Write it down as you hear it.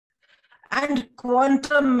and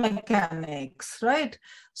quantum mechanics, right?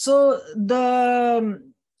 So the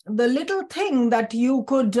little thing that you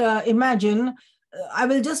could imagine, I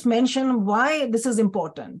will just mention why this is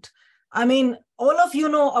important. I mean, all of you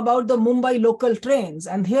know about the Mumbai local trains,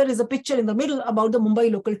 and here is a picture in the middle about the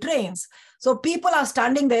Mumbai local trains. So people are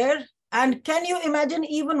standing there, and can you imagine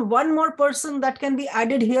even one more person that can be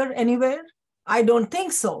added here anywhere? I don't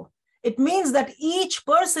think so. It means that each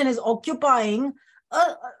person is occupying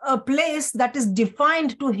a place that is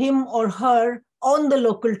defined to him or her on the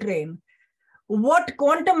local train. What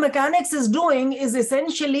quantum mechanics is doing is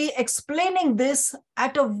essentially explaining this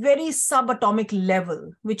at a very subatomic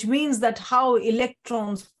level, which means that how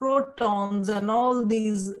electrons, protons, and all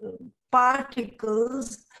these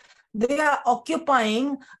particles, they are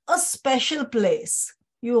occupying a special place.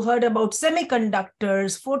 You heard about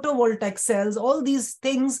semiconductors, photovoltaic cells, all these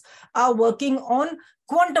things are working on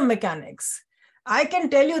quantum mechanics. I can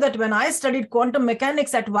tell you that when I studied quantum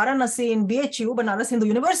mechanics at Varanasi in BHU, Banaras Hindu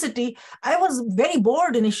University, I was very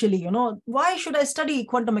bored initially. You know, why should I study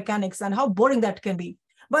quantum mechanics and how boring that can be?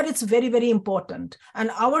 But it's very, very important. And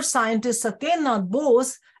our scientist, Satyendranath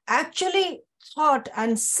Bose, actually thought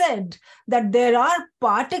and said that there are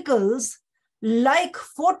particles like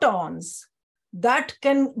photons that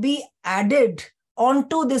can be added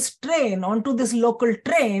onto this train, onto this local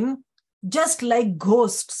train, just like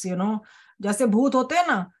ghosts, you know. जैसे भूत होते हैं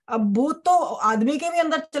ना, अब भूत तो आदमी के भी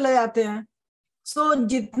अंदर चले जाते हैं. सो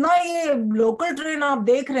जितना ये लोकल ट्रेन आप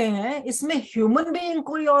देख रहे हैं, इसमें ह्यूमन बीइंग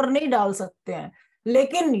कोई और नहीं डाल सकते हैं,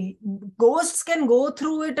 लेकिन ghosts can go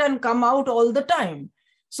through it and come out all the time.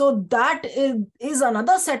 So that is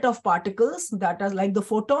another set of particles that are like the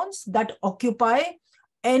photons that occupy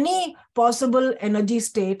any possible energy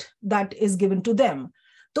state that is given to them.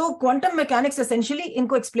 तो quantum mechanics essentially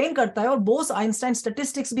इनको explain करता है, और Bose Einstein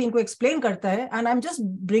statistics भी इनको explain करता है. And I am just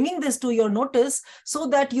bringing this to your notice so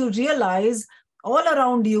that you realise all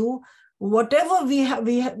around you, whatever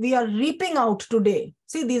we are reaping out today.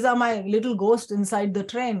 See, these are my little ghosts inside the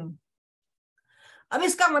train. अब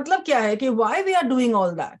इसका मतलब क्या है कि why we are doing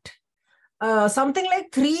all that? Something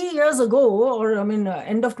like 3 years ago, or I mean,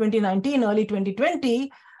 end of 2019, early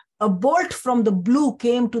 2020, a bolt from the blue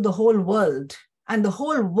came to the whole world. And the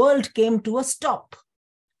whole world came to a stop.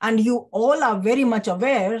 And you all are very much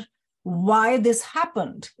aware why this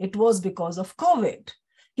happened. It was because of COVID.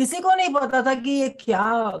 किसी को नहीं पता था कि ये क्या,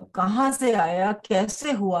 कहाँ से आया,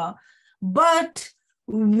 कैसे हुआ. But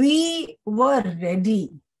we were ready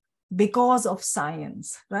because of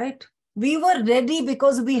science, right? We were ready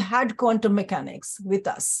because we had quantum mechanics with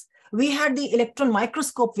us. We had the electron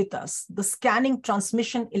microscope with us, the scanning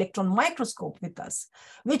transmission electron microscope with us,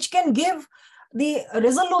 which can give the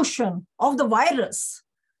resolution of the virus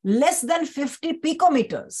less than 50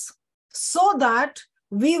 picometers, so that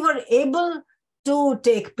we were able to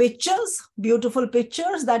take pictures, beautiful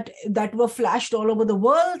pictures that were flashed all over the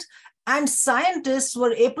world, and scientists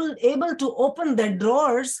were able to open their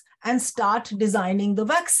drawers and start designing the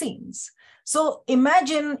vaccines. So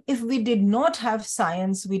imagine if we did not have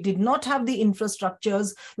science, we did not have the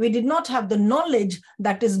infrastructures, we did not have the knowledge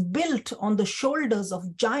that is built on the shoulders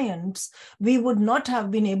of giants, we would not have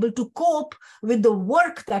been able to cope with the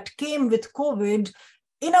work that came with COVID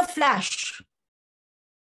in a flash.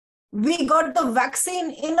 We got the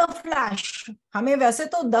vaccine in a flash. हमें वैसे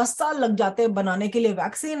तो 10 साल लग जाते हैं बनाने के लिए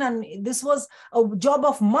vaccine, and this was a job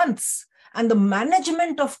of months. And the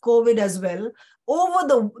management of COVID as well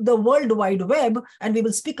over the World Wide Web, and we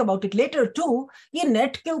will speak about it later too. ये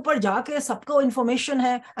नेट के ऊपर जाके सबको information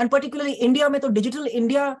है, and particularly India में तो digital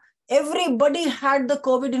India, everybody had the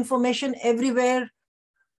COVID information everywhere,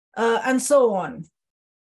 and so on.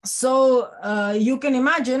 So you can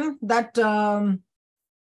imagine that.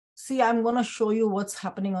 See, I'm going to show you what's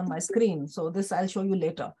happening on my screen. So this I'll show you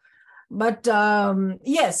later. But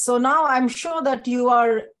yes, so now I'm sure that you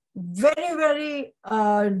are very, very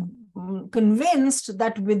convinced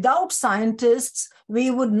that without scientists,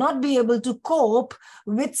 we would not be able to cope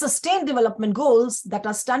with sustained development goals that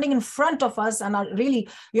are standing in front of us and are really,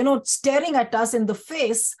 you know, staring at us in the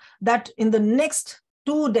face, that in the next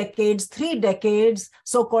 2 decades, 3 decades,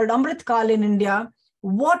 so-called Amrit Kal in India,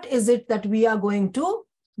 what is it that we are going to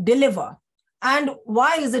deliver? And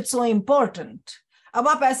why is it so important? अब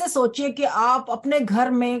आप ऐसे सोचिए कि आप अपने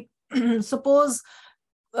घर में suppose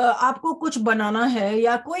आपको कुछ बनाना है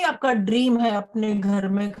या कोई आपका ड्रीम है अपने घर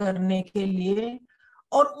में करने के लिए,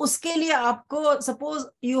 और उसके लिए आपको suppose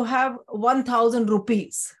you have 1000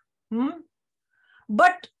 rupees,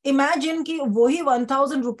 but imagine कि वही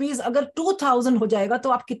 1000 rupees अगर 2000 हो जाएगा तो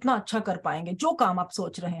आप कितना अच्छा कर पाएंगे जो काम आप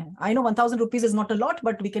सोच रहे हैं. I know 1000 rupees is not a lot,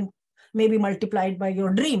 but we can maybe multiply it by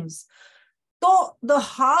your dreams. So the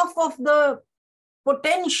half of the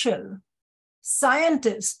potential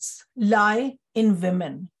scientists lie in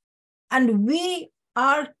women. And we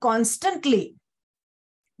are constantly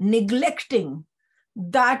neglecting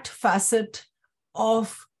that facet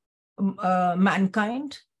of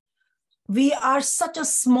mankind. We are such a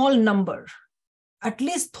small number. At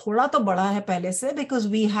least thoda to bada hai pehle se, because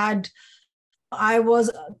I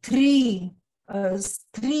was three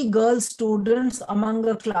girl students among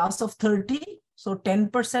a class of 30. So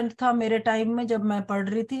 10% tha mere time mein jab main pad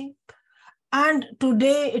rahi thi. And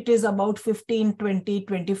today it is about 15, 20,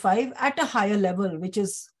 25 at a higher level, which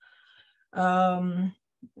is,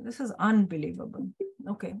 this is unbelievable.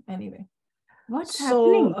 Okay, anyway. What's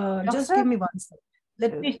happening? Just give me 1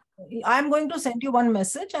 second. I'm going to send you one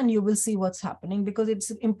message and you will see what's happening, because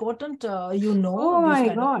it's important, Oh these my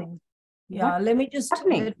kind God. of things. Yeah, What's let me just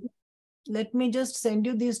let me just send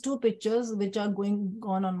you these two pictures which are going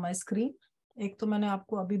on my screen. एक तो मैंने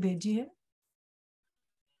आपको अभी भेजी है.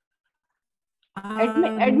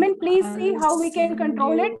 Admin, please see how we can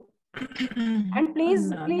control it. And please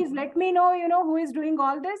let me know, who is doing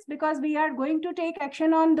all this, because we are going to take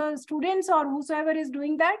action on the students or whosoever is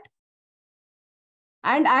doing that.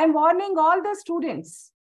 And I'm warning all the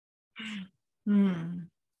students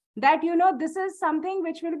that, this is something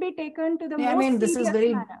which will be taken to the most this is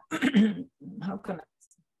very manner. How can I?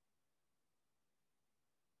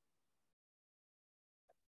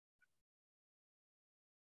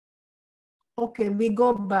 Okay, we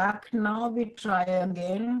go back now. We try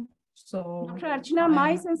again. So, Dr. Archana,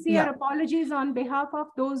 my sincere apologies on behalf of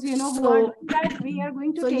those, who are doing that. We are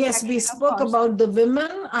going to take yes, action, we spoke about the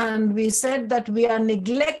women, and we said that we are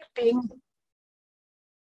neglecting.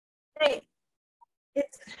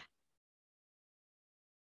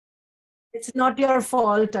 It's not your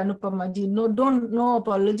fault, Anupama ji. No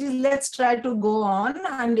apologies. Let's try to go on,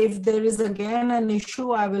 and if there is again an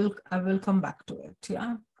issue, I will come back to it.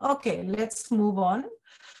 Yeah. Okay, let's move on.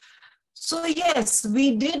 So yes,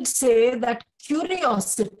 we did say that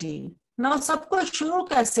curiosity. Now, सब कुछ शुरू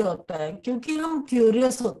कैसे होता है? क्योंकि हम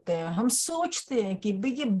curious होते हैं, हम सोचते हैं कि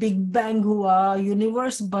ये Big Bang हुआ,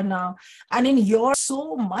 universe बना, and in your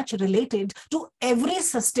so much related to every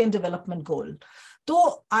sustained development goal.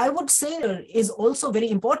 So I would say is also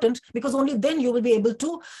very important, because only then you will be able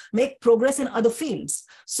to make progress in other fields.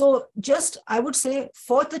 So just, I would say,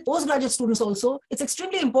 for the postgraduate students also, it's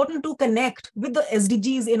extremely important to connect with the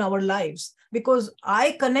SDGs in our lives, because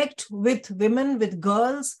I connect with women, with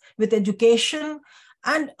girls, with education.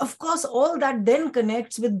 And of course, all that then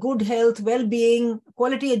connects with good health, well-being,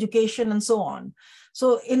 quality education, and so on.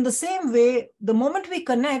 So in the same way, the moment we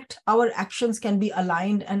connect, our actions can be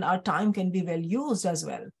aligned and our time can be well used as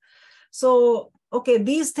well. So, okay,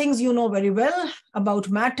 these things you know very well about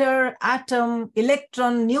matter, atom,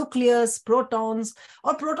 electron, nucleus, protons,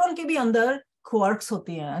 और proton के भी अंदर quarks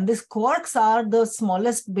होती हैं. And these quarks are the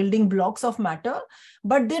smallest building blocks of matter,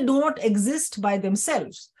 but they do not exist by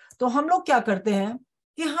themselves. तो हम लोग क्या करते हैं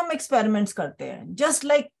कि हम experiments करते हैं. Just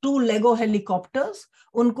like two Lego helicopters,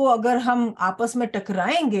 उनको अगर हम आपस में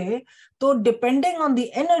टकराएंगे तो डिपेंडिंग ऑन द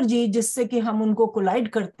एनर्जी जिससे कि हम उनको कोलाइड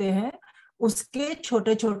करते हैं, उसके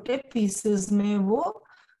छोटे छोटे पीसेस में वो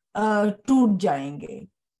टूट जाएंगे.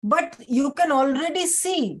 But you can already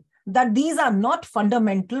see that these are not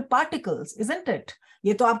fundamental particles, isn't it?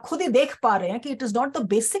 ये तो आप खुद ही देख पा रहे हैं कि it is not the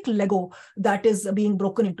basic Lego that is being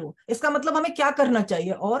broken into. इसका मतलब हमें क्या करना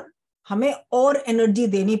चाहिए? और हमें और एनर्जी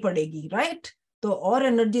देनी पड़ेगी, राइट? तो और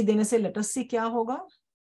एनर्जी देने से लेट अस सी क्या होगा.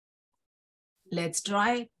 Let's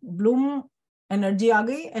try. ब्लूम एनर्जी आ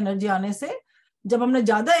गई. एनर्जी आने से जब हमने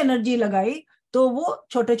ज्यादा एनर्जी लगाई तो वो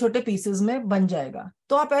छोटे छोटे पीसेस में बन जाएगा.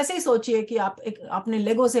 तो आप ऐसे ही सोचिए कि आपने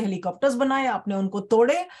लेगो से हेलीकॉप्टर्स बनाए, आपने उनको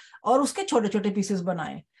तोड़े और उसके छोटे छोटे पीसेस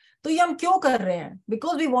बनाए. तो ये हम क्यों कर रहे हैं?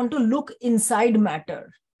 Because we want to look inside matter.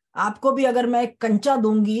 आपको भी अगर मैं कंचा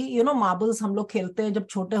दूंगी, मार्बल्स हम लोग खेलते हैं जब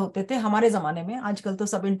छोटे होते थे हमारे जमाने में, आजकल तो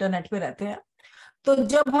सब इंटरनेट पे रहते हैं. तो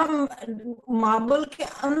जब हम मार्बल के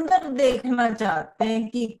अंदर देखना चाहते हैं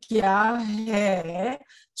कि क्या है,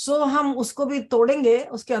 सो हम उसको भी तोड़ेंगे,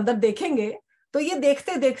 उसके अंदर देखेंगे. तो ये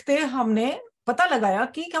देखते देखते हमने पता लगाया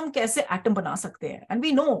कि हम कैसे एटम बना सकते हैं. And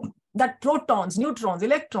we know that protons, neutrons,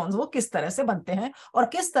 electrons वो किस तरह से बनते हैं और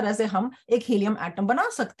किस तरह से हम एक हीलियम एटम बना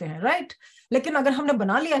सकते हैं, राइट? लेकिन अगर हमने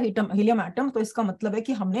बना लिया हीलियम एटम, तो इसका मतलब है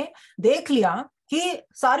कि हमने देख लिया कि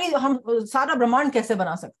हम सारा ब्रह्मांड कैसे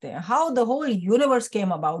बना सकते हैं. How the whole universe came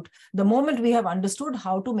about the moment we have understood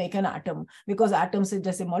how to make an atom. Because atom से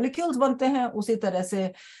जैसे मॉलिक्यूल्स बनते हैं, उसी तरह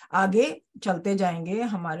से आगे चलते जाएंगे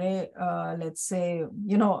हमारे let's say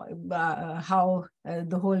how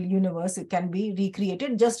the whole universe, it can be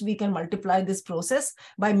recreated. Just we can multiply this process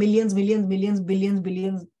by millions,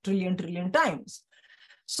 billions, trillion times.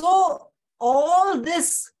 So all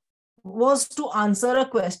this was to answer a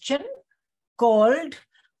question called,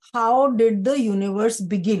 how did the universe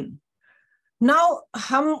begin? Now,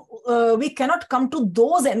 we cannot come to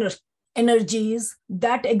those energies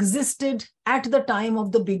that existed at the time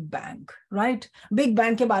of the Big Bang, right? Big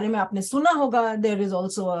Bang के बारे में आपने सुना होगा. There is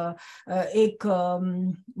also एक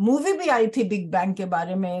movie भी आई थी Big Bang के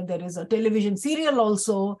बारे में. There is a television serial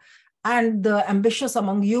also. And the ambitious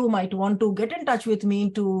among you might want to get in touch with me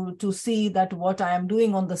to see that what I am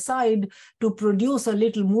doing on the side to produce a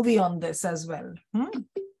little movie on this as well.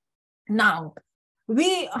 Now,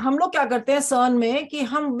 हम लोग क्या करते हैं CERN में कि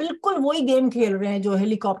हम बिल्कुल वही गेम खेल रहे हैं जो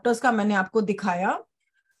हेलीकॉप्टर्स का मैंने आपको दिखाया,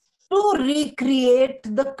 to recreate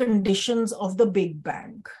the conditions of the big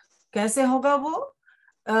bang. कैसे होगा वो?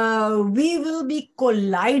 We will be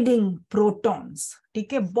colliding protons.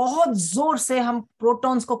 ठीक है, बहुत जोर से हम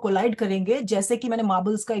प्रोटॉन्स को कोलाइड करेंगे, जैसे कि मैंने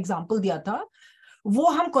मार्बल्स का एग्जांपल दिया था, वो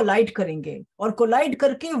हम कोलाइड करेंगे. और कोलाइड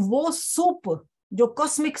करके वो सूप, जो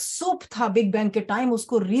कॉस्मिक सूप था बिग बैंग के टाइम,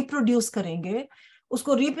 उसको रिप्रोड्यूस करेंगे.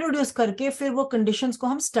 उसको रिप्रोड्यूस करके फिर वो कंडीशंस को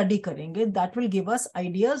हम स्टडी करेंगे. That will give us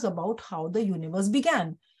ideas about how the universe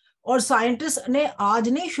began. और साइंटिस्ट ने आज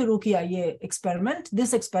नहीं शुरू किया ये experiment.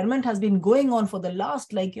 This experiment has been going on for the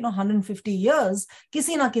last 150 years,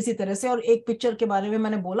 किसी ना किसी तरह से. और एक पिक्चर के बारे में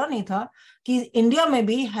मैंने बोला नहीं था कि इंडिया में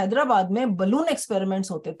भी हैदराबाद में बलून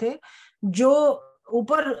एक्सपेरिमेंट्स होते थे जो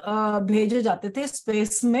ऊपर भेजे जाते थे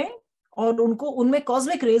स्पेस में, और उनको उनमें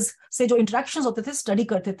कॉस्मिक रेज से जो इंटरेक्शंस होते थे स्टडी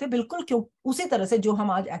करते थे, बिल्कुल क्यों उसी तरह से जो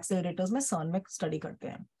हम आज एक्सेलरेटर्स में CERN में स्टडी करते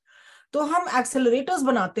हैं. तो हम एक्सेलरेटर्स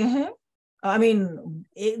बनाते हैं. I mean,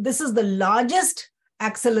 this is the largest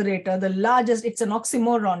accelerator, the largest, it's an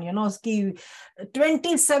oxymoron, उसकी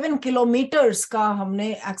 27 kilometers का हमने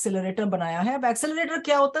एक्सेलरेटर बनाया है. अब एक्सेलरेटर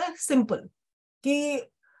क्या होता है? सिंपल, कि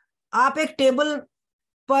आप एक टेबल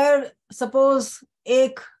पर सपोज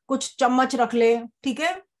एक कुछ चम्मच रख ले, ठीक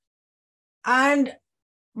है, एंड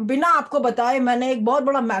बिना आपको बताए मैंने एक बहुत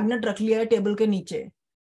बड़ा मैग्नेट रख लिया है टेबल के नीचे.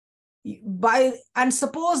 And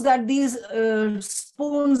suppose that these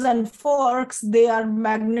spoons and forks, they are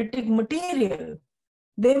magnetic material.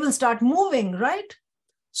 They will start moving, right?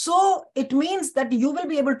 So it means that you will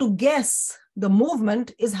be able to guess the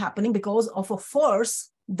movement is happening because of a force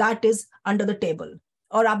that is under the table.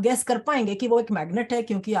 और आप guess कर पाएंगे कि वो एक magnet है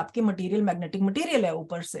क्योंकि आपकी material magnetic material है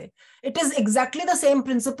ऊपर से. It is exactly the same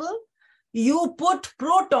principle. You put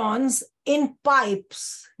protons in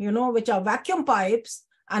pipes, which are vacuum pipes.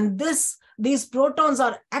 And these protons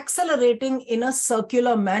are accelerating in a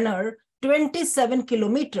circular manner, 27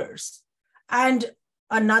 kilometers. And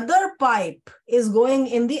another pipe is going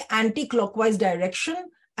in the anti-clockwise direction,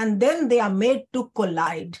 and then they are made to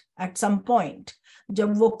collide at some point.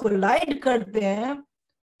 जब वो collide करते हैं,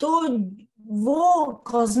 तो वो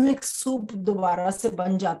cosmic soup दोबारा से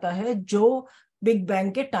बन जाता है जो Big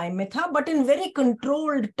Bang के time में था, but in very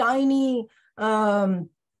controlled, tiny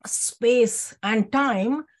space and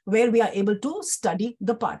time where we are able to study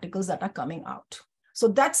the particles that are coming out. So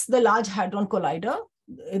that's the Large Hadron Collider,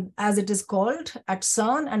 as it is called at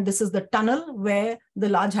CERN, and this is the tunnel where the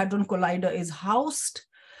Large Hadron Collider is housed.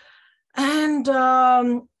 And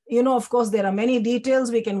of course there are many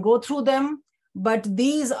details, we can go through them, but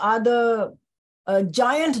these are the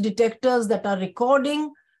giant detectors that are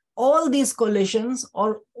recording all these collisions.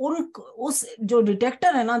 और उस जो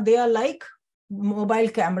detector है ना, they are like mobile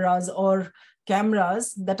cameras or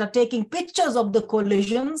cameras that are taking pictures of the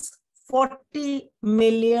collisions 40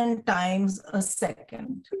 million times a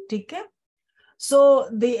second. ठीक है? So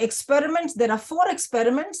the experiments, there are 4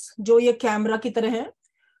 experiments जो ये camera की तरह हैं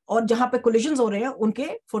और जहां पे collisions हो रहे हैं उनके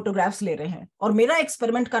photographs ले रहे हैं. और मेरा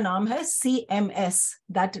experiment का नाम है CMS,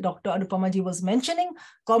 that Dr. Anupama ji was mentioning,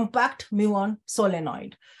 compact muon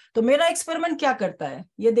solenoid. तो मेरा experiment क्या करता है?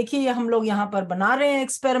 ये देखिए, ये हम लोग यहाँ पर बना रहे हैं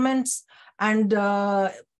experiments. एंड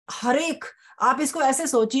हर एक, आप इसको ऐसे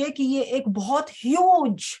सोचिए कि ये एक बहुत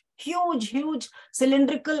ह्यूज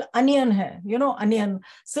सिलिंड्रिकल अनियन है, अनियन,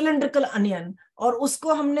 सिलिंड्रिकल अनियन, और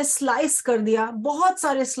उसको हमने स्लाइस कर दिया. बहुत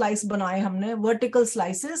सारे स्लाइस बनाए हमने, vertical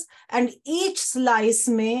slices, and each slice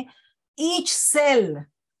में each cell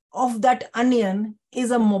of that onion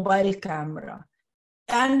is a mobile camera.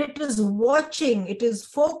 And it is watching, it is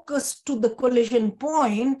focused to the collision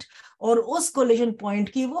point, और उस collision point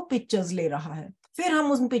की वो pictures ले रहा है. फिर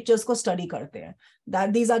हम उन pictures को study करते हैं.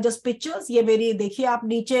 That these are just pictures. ये मेरी देखिए आप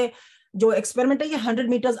नीचे जो experiment है ये 100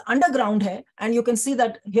 meters underground है, and you can see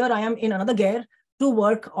that here I am in another gear to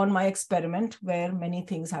work on my experiment where many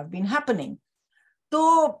things have been happening.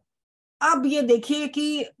 तो अब ये देखिए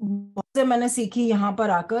कि बहुत से मैंने सीखी यहाँ पर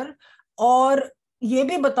आकर, और ये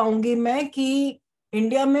भी बताऊंगी मैं कि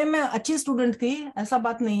इंडिया में मैं अच्छी स्टूडेंट थी, ऐसा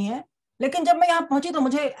बात नहीं है, लेकिन जब मैं यहाँ पहुंची तो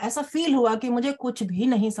मुझे ऐसा फील हुआ कि मुझे कुछ भी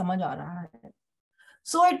नहीं समझ आ रहा है।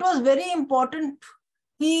 So it was very important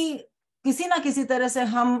कि किसी ना किसी तरह से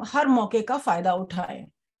हम हर मौके का फायदा उठाएं।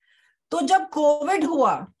 तो जब कोविड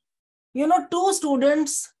हुआ, टू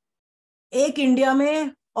स्टूडेंट्स, एक इंडिया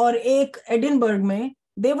में और एक एडिनबर्ग में,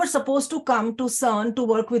 they were supposed to come to CERN to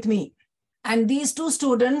work with me, and these two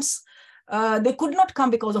students, they could not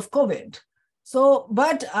come because of COVID. So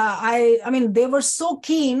but I mean they were so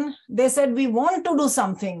keen, they said we want to do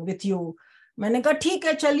something with you. मैंने कहा ठीक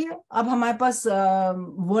है, चलिए, अब हमारे पास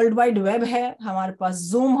world wide web है, हमारे पास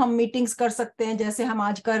zoom, हम मीटिंग्स कर सकते हैं जैसे हम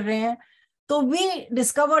आज कर रहे हैं। तो we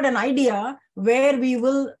discovered an idea where we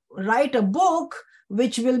will write a book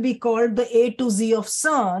which will be called the A to Z of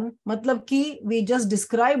CERN. मतलब कि we just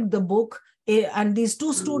described the book, and these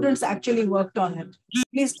two students actually worked on it.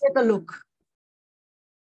 Please take a look.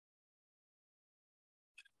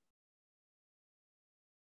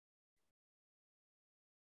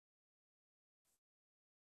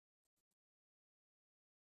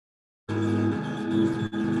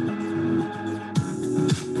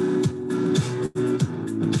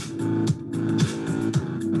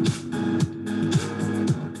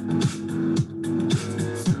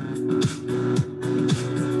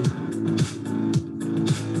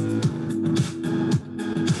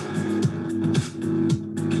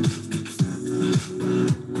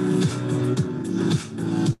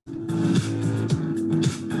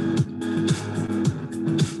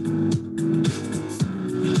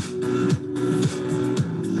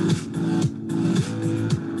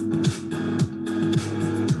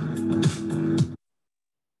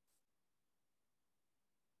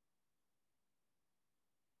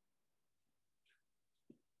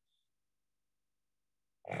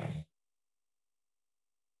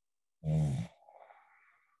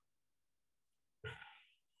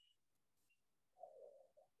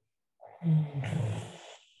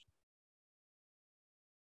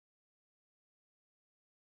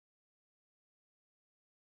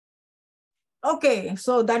 Okay,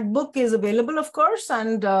 so that book is available, of course,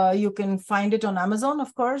 and you can find it on Amazon,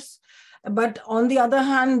 of course. But on the other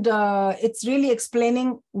hand, it's really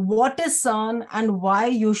explaining what is CERN and why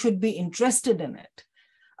you should be interested in it.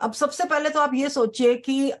 अब सबसे पहले तो आप ये सोचिए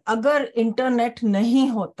कि अगर internet नहीं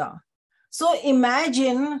होता, so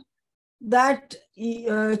imagine that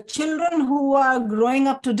children who are growing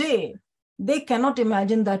up today, they cannot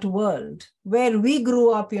imagine that world where we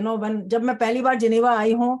grew up, when जब मैं पहली बार जिनेवा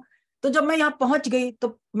आई हूँ, तो जब मैं यहाँ पहुंच गई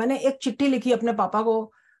तो मैंने एक चिट्ठी लिखी अपने पापा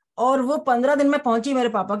को, और वो 15 दिन में पहुंची मेरे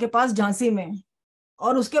पापा के पास झांसी में,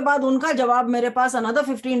 और उसके बाद उनका जवाब मेरे पास another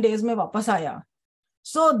 15 days में वापस आया.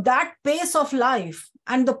 So that pace of life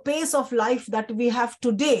and the pace of life that we have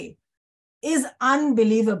today is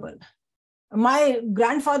unbelievable. My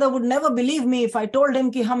grandfather would never believe me if I told him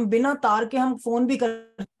कि हम बिना तार के हम फोन भी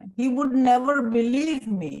करते हैं. He would never believe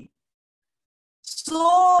me.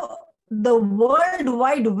 So the World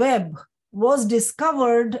Wide Web was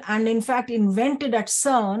discovered and in fact invented at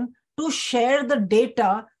CERN to share the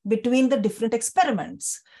data between the different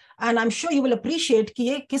experiments. And I'm sure you will appreciate कि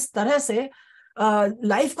ये किस तरह से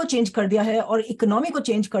life को change कर दिया है, और इकोनॉमी को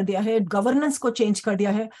चेंज कर दिया है, गवर्नेंस को चेंज कर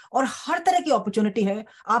दिया है, और हर तरह की अपॉर्चुनिटी है.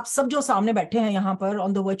 आप सब जो सामने बैठे हैं यहाँ पर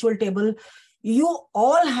on the virtual table, you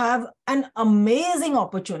all have an amazing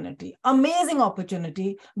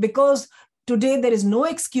opportunity, because today there is no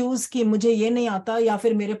excuse कि मुझे ये नहीं आता या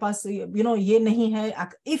फिर मेरे पास ये नहीं है.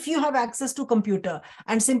 If you have access to computer,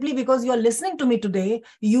 and simply because you are listening to me today,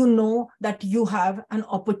 you know that you have an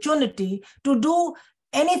opportunity to do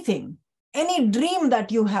anything. Any dream that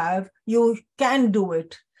you have, you can do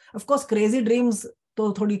it. Of course, crazy dreams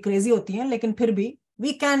तो थोड़ी crazy होती हैं, लेकिन फिर भी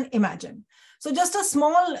we can imagine. So just a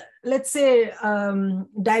small, let's say,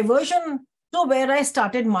 diversion to where I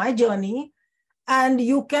started my journey. And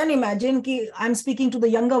you can imagine कि I'm speaking to the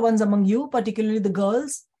younger ones among you, particularly the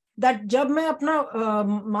girls, that जब मैं अपना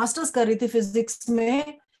masters कर रही थी physics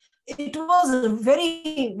में, it was a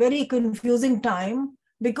very, very confusing time,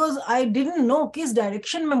 because I didn't know किस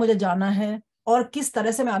direction में मुझे जाना है और किस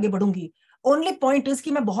तरह से मैं आगे बढ़ूंगी. Only point is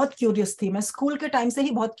कि मैं बहुत क्यूरियस थी, मैं स्कूल के टाइम से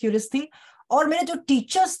ही बहुत क्यूरियस थी, और मेरे जो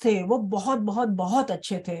टीचर्स थे वो बहुत बहुत बहुत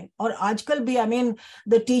अच्छे थे. और आजकल भी, I mean,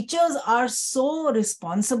 the teachers are so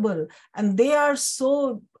responsible and they are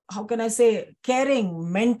so, how can I say, caring,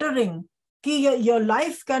 mentoring, कि your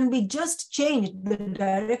life can be just changed, the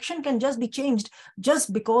direction can just be changed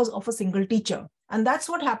just because of a single teacher. And that's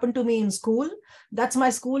what happened to me in school. That's my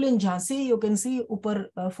school in Jhansi. You can see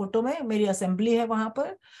ऊपर photo में मेरी assembly है वहां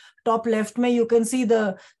पर. top left में you can see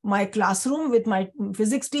my classroom with my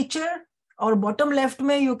physics teacher, or bottom left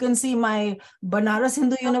में you can see my Banaras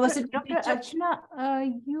Hindu University Dr. teacher.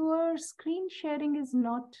 Archana, your screen sharing is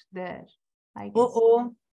not there, I guess.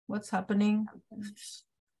 Oh, what's happening?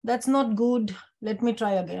 That's not good. Let me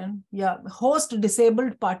try again. Yeah, host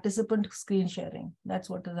disabled participant screen sharing. That's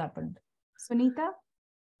what has happened. Sunita?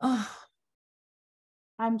 Oh.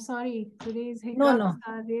 I'm sorry. Today's hiccups No.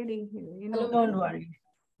 are really, Hello, don't worry.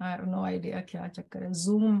 I have no idea kya chakkar hai.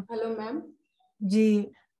 Zoom. Hello, ma'am. Ji.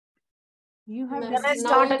 You have. Can I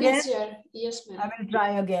start again? Yes, ma'am. I will try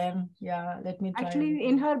again. Yeah, let me try. Actually, again.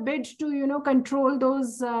 in her bid to, control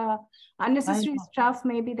those unnecessary stuff,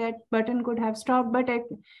 maybe that button could have stopped. But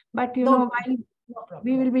while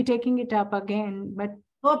we will be taking it up again. But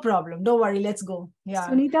no problem. Don't worry. Let's go. Yeah.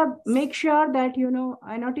 Sunita, make sure that,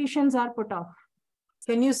 annotations are put off.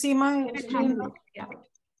 Can you see my screen? Yeah.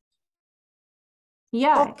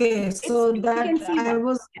 Yeah. Okay. So that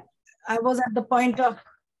I was at the point of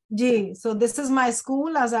Ji. So this is my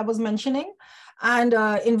school, as I was mentioning. And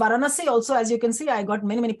in Varanasi also, as you can see, I got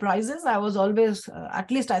many prizes. I was always, at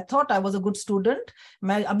least I thought I was a good student.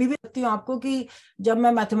 मैं अभी भी कहती हूँ आपको कि जब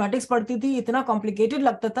मैं mathematics पढ़ती थी इतना complicated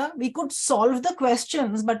लगता था. We could solve the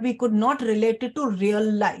questions, but we could not relate it to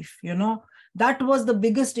real life. That was the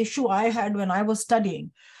biggest issue I had when I was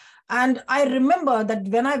studying. And I remember that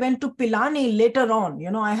when I went to Pilani later on,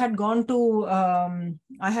 I had gone to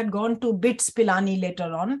BITS Pilani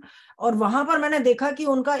later on, और वहां पर मैंने देखा कि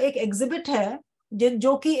उनका एक exhibit है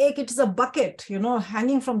जो कि it's a bucket,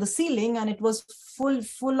 hanging from the ceiling, and it was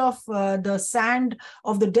full of the sand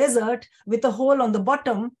of the desert with a hole on the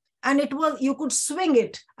bottom. And you could swing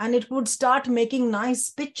it and it would start making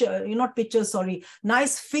nice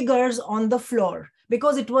nice figures on the floor,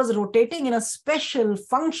 because it was rotating in a special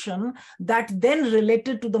function that then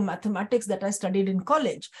related to the mathematics that I studied in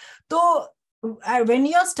college. So when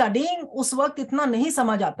you're studying, उस वक्त इतना नहीं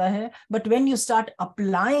समझ आता है, but when you start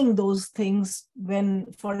applying those things, when,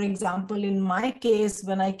 for example, in my case,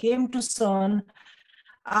 when I came to CERN,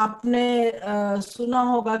 आपने सुना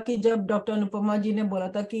होगा कि जब डॉक्टर अनुपमा जी ने बोला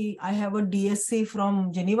था कि I have a DSc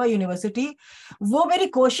from Geneva university, वो मेरी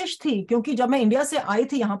कोशिश थी, क्योंकि जब मैं इंडिया से आई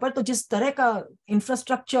थी यहाँ पर, तो जिस तरह का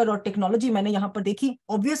इंफ्रास्ट्रक्चर और टेक्नोलॉजी मैंने यहाँ पर देखी,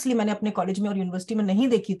 ऑब्वियसली मैंने अपने कॉलेज में और यूनिवर्सिटी में नहीं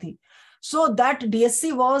देखी थी. So that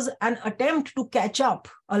DSc was an attempt to catch up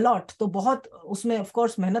a lot. तो बहुत उसमें ऑफ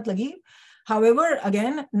कोर्स मेहनत लगी. However,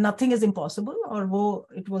 again, nothing is impossible, और वो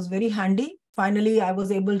it was very handy. Finally, I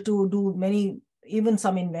was able to do even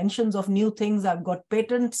some inventions of new things. I've got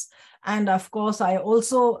patents. And of course, I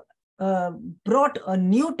also brought a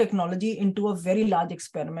new technology into a very large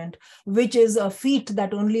experiment, which is a feat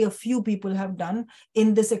that only a few people have done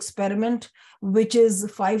in this experiment, which is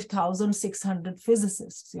 5,600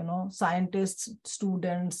 physicists, scientists,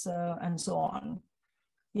 students, and so on.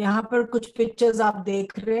 यहाँ पर कुछ pictures आप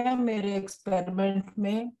देख रहे हैं मेरे experiment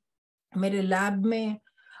में, मेरे लैब में,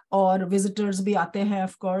 और विजिटर्स भी आते हैं.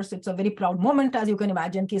 Of course it's a very proud moment, as you can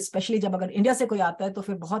imagine, कि स्पेशली जब अगर इंडिया से कोई आता है तो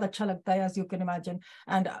फिर बहुत अच्छा लगता है, as you can imagine.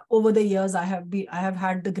 And over the years I have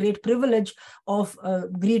had the great privilege of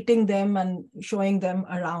greeting them and showing them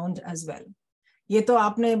around as well. ये तो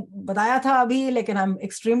आपने बताया था अभी, लेकिन I am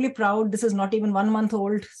extremely proud. This is not even 1 month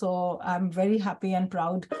old, so I am very happy and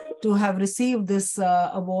proud to have received this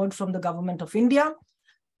award from the government of India.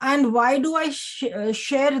 And why do I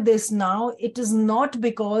share this now? It is not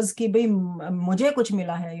because कि भाई मुझे कुछ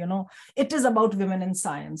मिला है, it is about women in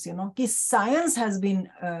science, कि science has been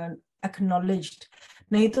acknowledged.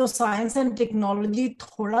 नहीं तो science and technology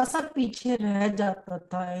थोड़ा सा पीछे रह जाता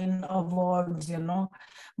था in awards,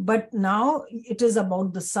 But now it is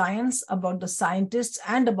about the science, about the scientists,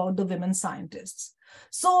 and about the women scientists.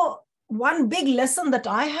 So one big lesson that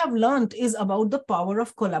I have learned is about the power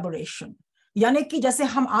of collaboration. यानी कि जैसे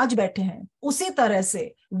हम आज बैठे हैं, उसी तरह से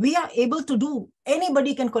we are able to do,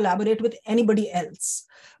 anybody can collaborate with anybody else.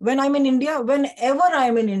 When I'm in India, whenever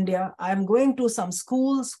I'm in India, I'm going to some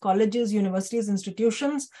schools, colleges, universities,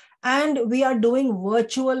 institutions, and we are doing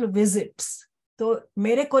virtual visits. तो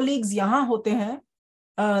मेरे colleagues यहाँ होते हैं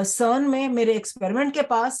CERN में मेरे experiment के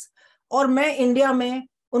पास, और मैं इंडिया में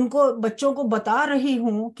उनको बच्चों को बता रही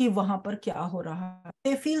हूं कि वहां पर क्या हो रहा है.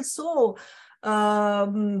 They feel so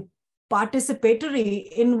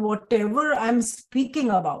participatory in whatever I'm speaking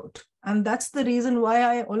about. And that's the reason why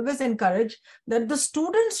I always encourage that the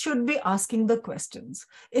students should be asking the questions.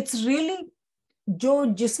 It's really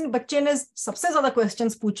जिस बच्चे ने सबसे ज्यादा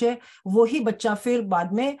क्वेश्चंस पूछे वही बच्चा फिर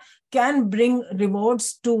बाद में can bring rewards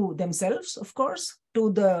to themselves, of course, to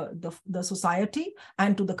the society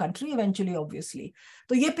and to the country eventually, obviously.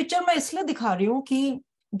 तो ये पिक्चर मैं इसलिए दिखा रही हूँ कि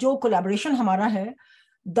जो कोलैबोरेशन हमारा है,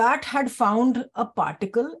 that had found a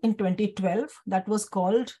particle in 2012 that was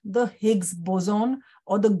called the Higgs boson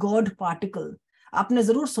or the God particle. आपने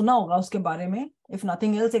जरूर सुना होगा उसके बारे में. If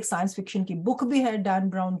nothing else, एक science fiction की book भी है Dan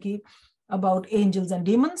Brown की about angels and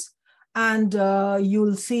demons. And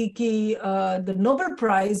you'll see कि the Nobel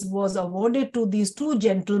Prize was awarded to these two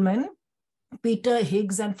gentlemen, Peter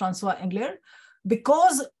Higgs and Francois Englert,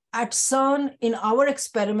 because at CERN, in our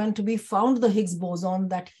experiment, we found the Higgs boson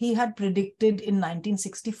that he had predicted in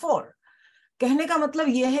 1964. कहने का मतलब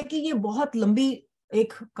ये है कि ये बहुत लंबी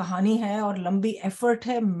एक कहानी है और लंबी एफर्ट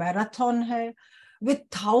है, मैराथन है, with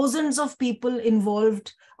thousands of people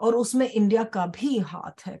involved, और उसमें इंडिया का भी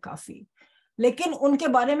हाथ है काफी. लेकिन उनके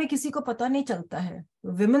बारे में किसी को पता नहीं चलता है.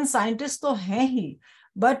 Women scientists तो हैं ही,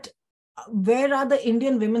 but where are the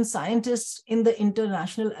Indian women scientists in the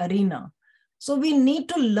international arena? So we need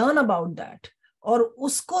to learn about that. और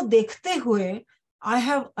उसको देखते हुए, I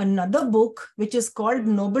have another book which is called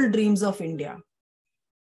Noble Dreams of India.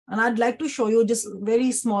 And I'd like to show you just a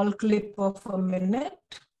very small clip of a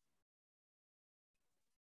minute.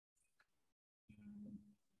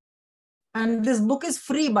 And this book is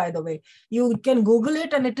free, by the way. You can Google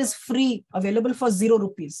it and it is free, available for 0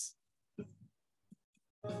 rupees.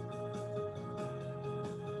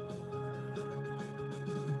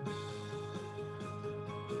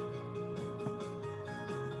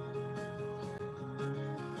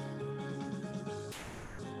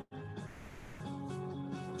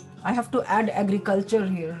 I have to add agriculture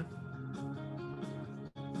here.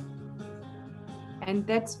 And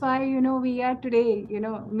that's why, we are today,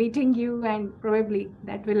 meeting you, and probably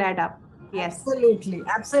that will add up. Yes. Absolutely.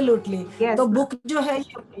 Absolutely. Yes. The book jo hai,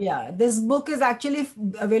 yeah, this book is actually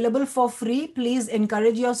available for free. Please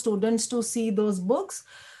encourage your students to see those books.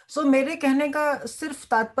 So मेरे कहने का सिर्फ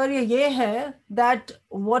तात्पर्य ये है that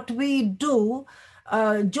what we do,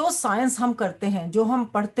 जो science हम करते हैं, जो हम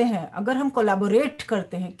पढ़ते हैं, अगर हम कोलैबोरेट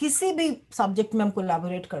करते हैं, किसी भी सब्जेक्ट में हम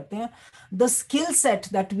कोलैबोरेट करते हैं, the skill set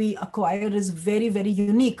that we acquire is very, very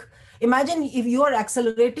unique. Imagine if you are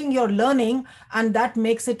accelerating your learning and that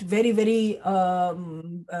makes it very, very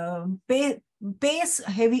pace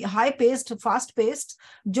heavy, high paced, fast paced,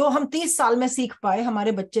 जो हम 30 साल में सीख पाए,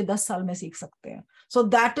 हमारे बच्चे 10 साल में सीख सकते हैं. So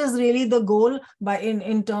that is really the goal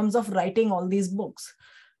in terms of writing all these books.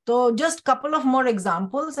 So just couple of more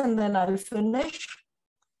examples and then I'll finish.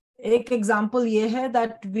 एक example ये है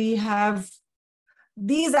that we have,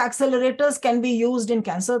 these accelerators can be used in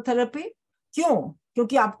cancer therapy. क्यों?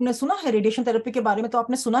 क्योंकि आपने सुना है radiation therapy के बारे में, तो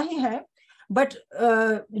आपने सुना ही है. But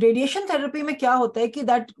radiation therapy में क्या होता है कि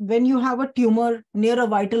that when you have a tumor near a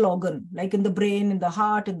vital organ, like in the brain, in the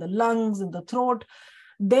heart, in the lungs, in the throat,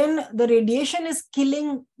 then the radiation is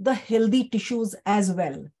killing the healthy tissues as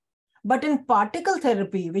well. But in particle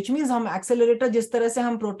therapy, which means हम accelerator जिस तरह से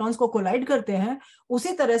हम protons को collide करते हैं,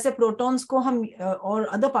 उसी तरह से protons को हम और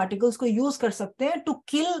other particles को use कर सकते हैं to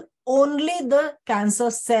kill only the cancer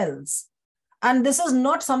cells. And this is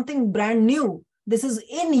not something brand new. This is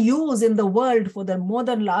in use in the world for the more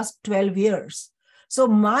than last 12 years. So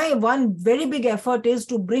my one very big effort is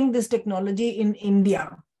to bring this technology in India.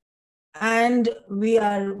 And we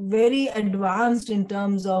are very advanced in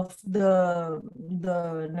terms of the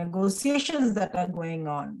negotiations that are going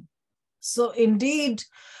on. So indeed,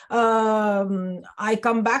 I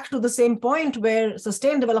come back to the same point where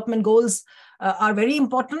sustained development goals are very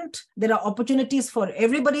important. There are opportunities for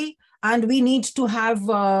everybody, and we need to have,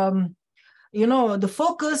 the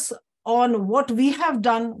focus on what we have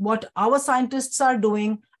done, what our scientists are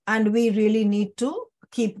doing, and we really need to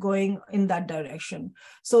keep going in that direction.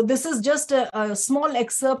 So this is just a small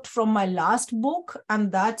excerpt from my last book,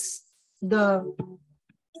 and that's the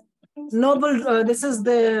this is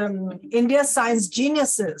the India Science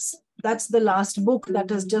Geniuses. That's the last book that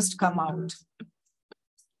has just come out.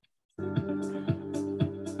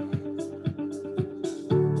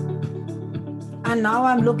 And now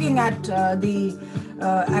I'm looking at the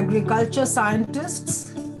agriculture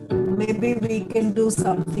scientists. Maybe we can do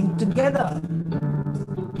something together.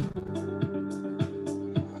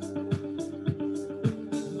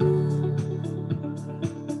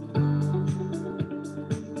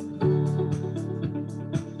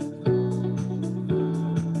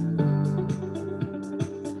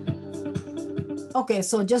 Okay,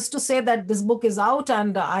 so just to say that this book is out,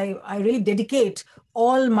 and I really dedicate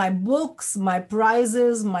all my books, my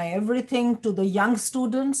prizes, my everything to the young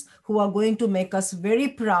students who are going to make us very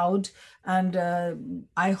proud. And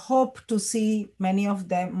I hope to see many of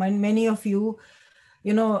them, many of you,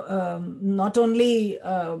 not only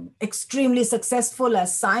extremely successful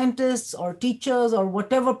as scientists or teachers or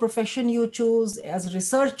whatever profession you choose, as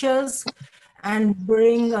researchers, and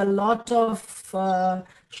bring a lot of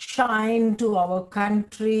shine to our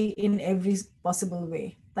country in every possible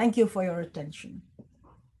way. Thank you for your attention.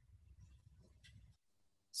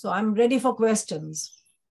 So I'm ready for questions.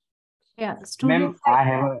 Yeah, Ma'am, I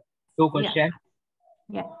have two questions.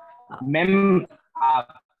 Yeah. Ma'am,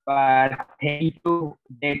 thank you.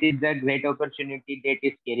 That is a great opportunity that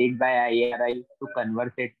is carried by IARI to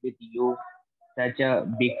conversate with you, such a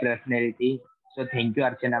big personality. So thank you,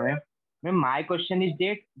 Archana ma'am. Ma'am, my question is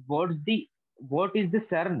that what is the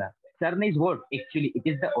CERN? CERN is what actually? It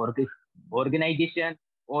is the organization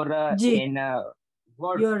or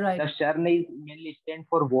what? You're right. The CERN is mainly stand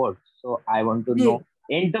for what? So I want to Ji. know.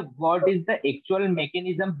 And what is the actual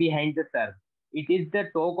mechanism behind the CERN? It is the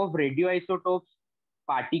talk of radioisotopes,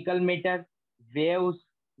 particle matter, waves,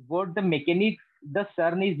 what the mechanics the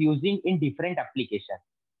CERN is using in different applications.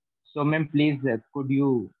 So, ma'am, please, could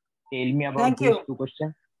you tell me about these two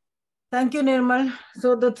questions? Thank you, Nirmal.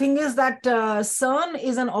 So the thing is that CERN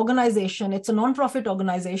is an organization. It's a non-profit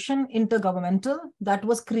organization, intergovernmental, that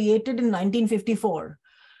was created in 1954.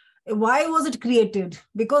 Why was it created?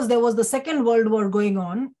 Because there was the Second World War going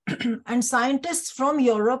on, and scientists from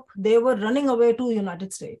Europe, they were running away to the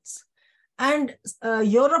United States. And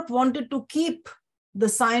Europe wanted to keep the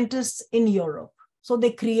scientists in Europe. So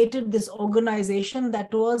they created this organization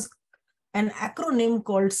that was an acronym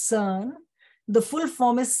called CERN. The full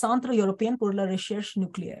form is Centre Européen pour la Recherche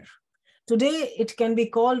Nucléaire. Today, it can be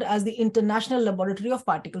called as the International Laboratory of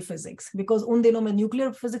Particle Physics, because un dino mein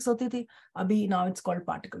nuclear physics hoti thi, abhi now it's called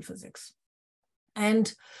particle physics.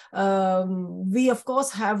 And we, of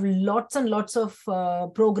course, have lots and lots of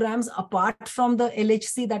programs apart from the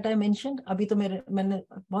LHC that I mentioned. Abhi to maine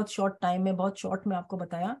bahut short time mein, bahut short mein aapko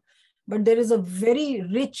bataya. But there is a very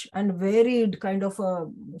rich and varied kind of a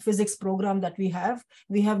physics program that we have.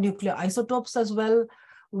 We have nuclear isotopes as well.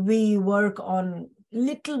 We work on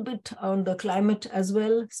little bit on the climate as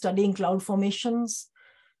well, studying cloud formations.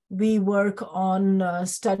 We work on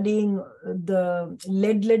studying the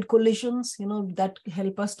lead-lead collisions, that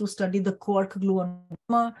help us to study the quark gluon.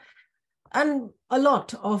 And a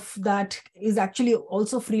lot of that is actually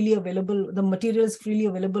also freely available. The material is freely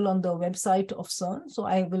available on the website of CERN. So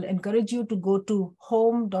I will encourage you to go to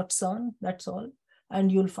home.cern, that's all, and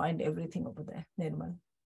you'll find everything over there, Nirmal.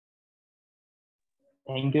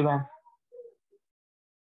 Thank you, ma'am.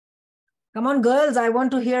 Come on, girls, I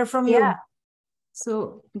want to hear from you.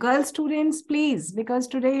 So, girl students, please, because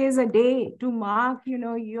today is a day to mark,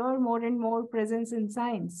 your more and more presence in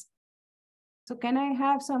science. So can I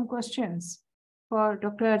have some questions for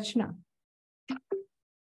Dr. Archana?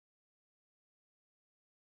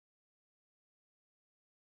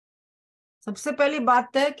 सबसे पहली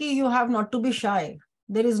बात है कि you have not to be shy.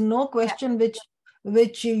 There is no question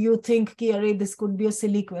which you think कि this could be a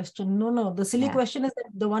silly question. No. The silly question is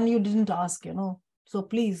the one you didn't ask, So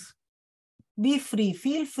please be free,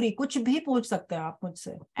 feel free. कुछ भी पूछ सकते हैं आप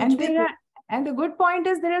मुझसे. And the good point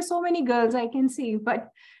is there are so many girls I can see, but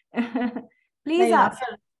please ask.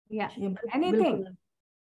 Yeah. Anything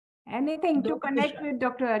to connect with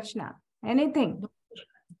Dr. Archana. Anything.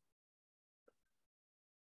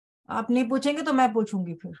 आप नहीं पूछेंगे तो मैं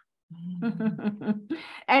पूछूंगी फिर.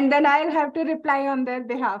 And then I'll have to reply on their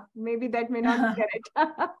behalf. Maybe that may not be correct.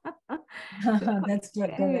 That's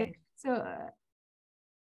correct. So,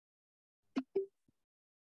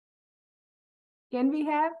 can we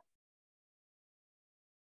have?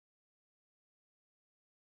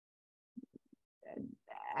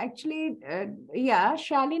 Actually,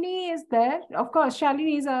 Shalini is there. Of course,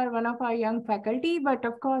 Shalini is one of our young faculty, but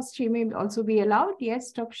of course, she may also be allowed.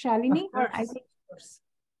 Yes, Dr. Shalini. I think.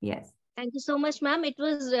 Yes. Thank you so much, ma'am. It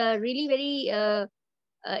was really very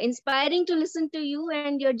inspiring to listen to you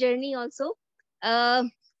and your journey also.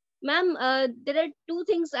 Ma'am, there are two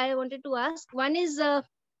things I wanted to ask. One is,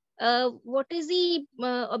 what is the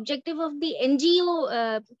objective of the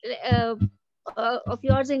NGO of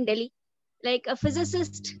yours in Delhi? Like a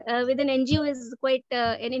physicist with an NGO is quite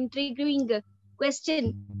an intriguing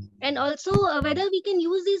question. And also whether we can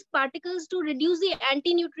use these particles to reduce the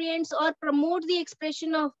anti-nutrients or promote the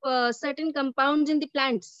expression of certain compounds in the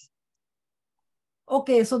plants.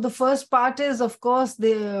 Okay, so the first part is, of course,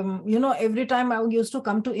 every time I used to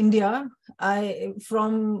come to India,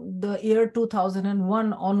 from the year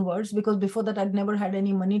 2001 onwards, because before that I'd never had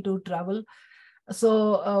any money to travel.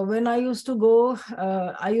 So when I used to go,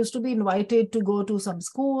 I used to be invited to go to some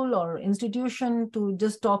school or institution to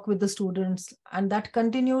just talk with the students. And that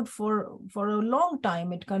continued for a long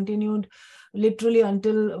time. It continued literally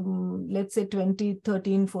until, let's say,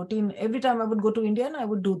 2013, 14. Every time I would go to India, and I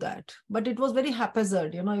would do that. But it was very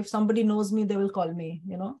haphazard. If somebody knows me, they will call me,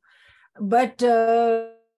 But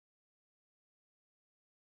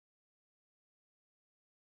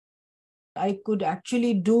I could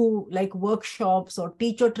actually do like workshops or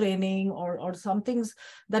teacher training or some things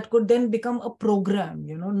that could then become a program,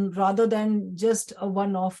 you know, rather than just a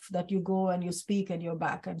one-off that you go and you speak and you're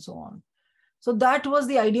back and so on. So that was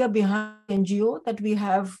the idea behind NGO, that we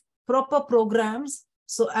have proper programs.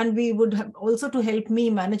 So, and we would have also, to help me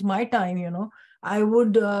manage my time, you know, I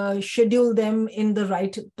would schedule them in the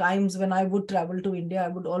right times. When I would travel to India, I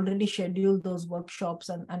would already schedule those workshops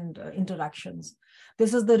and interactions.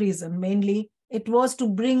 This is the reason. Mainly, it was to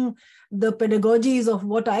bring the pedagogies of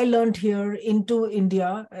what I learned here into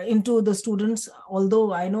India, into the students.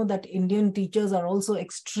 Although I know that Indian teachers are also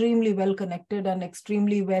extremely well connected and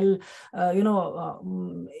extremely well,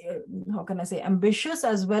 how can I say, ambitious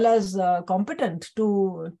as well as competent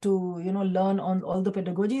to learn on all the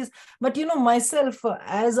pedagogies. But myself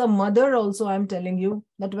as a mother also, I'm telling you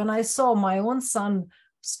that when I saw my own son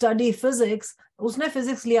study physics, उसने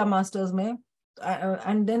physics लिया masters में,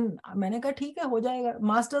 and then मैंने कहा ठीक है हो जाएगा,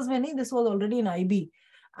 masters में नहीं, this was already in IB,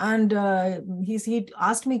 and he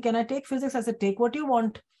asked me, can I take physics? I said, take what you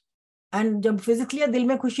want. And जब फिजिक्स लिया दिल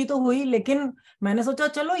में खुशी तो हुई, लेकिन मैंने सोचा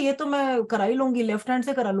चलो ये तो मैं करा ही लूंगी, लेफ्ट हैंड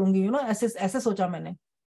से करा लूंगी, ऐसे ऐसे सोचा मैंने.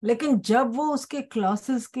 लेकिन जब वो उसके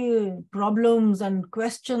क्लासेस के problems and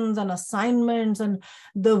questions and assignments and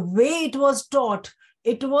the way it was taught,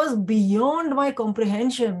 it was beyond my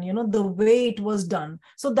comprehension, the way it was done.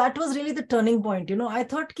 So that was really the turning point. I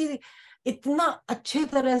thought कि इतना अच्छे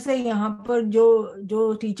तरह से यहाँ पर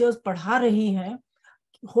जो teachers पढ़ा रही हैं,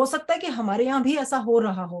 हो सकता है कि हमारे यहाँ भी ऐसा हो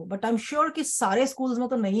रहा हो, बट आई एम श्योर कि सारे स्कूल्स में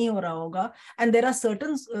तो नहीं हो रहा होगा. And there are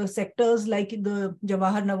certain sectors like the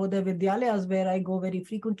Jawahar Navodaya Vidyalaya where I go very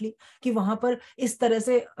frequently, कि वहां पर इस तरह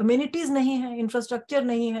से अम्यूनिटीज नहीं है, इंफ्रास्ट्रक्चर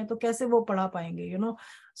नहीं है, तो कैसे वो पढ़ा पाएंगे,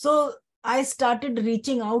 सो I started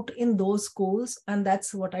reaching out in those schools, and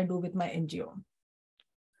that's what I do with my NGO.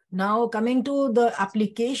 Now, coming to the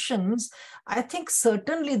applications, I think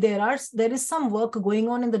certainly there is some work going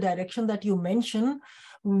on in the direction that you mentioned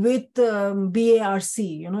with BARC,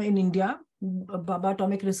 in India, Baba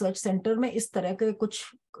Atomic Research Center में इस तरह के कुछ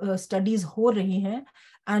studies हो रही हैं,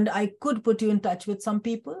 and I could put you in touch with some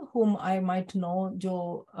people whom I might know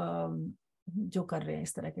जो कर रहे हैं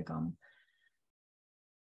इस तरह के काम.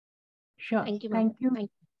 Sure. Thank you. Thank you.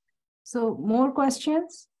 Thank you. So more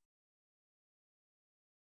questions?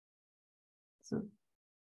 So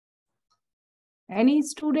any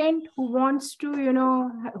student who wants to,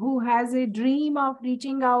 who has a dream of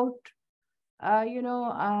reaching out, in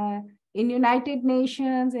United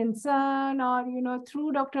Nations, in CERN, or,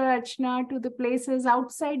 through Dr. Archana to the places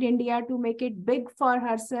outside India to make it big for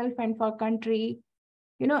herself and for country,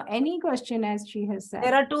 any question, as she has said.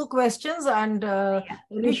 There are two questions, and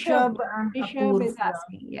Rishabh is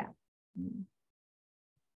asking, yeah.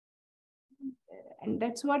 And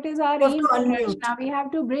that's what is our aim. Now we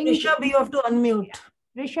have to bring Rishabh, you have to unmute.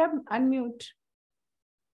 Yeah. Rishabh, unmute.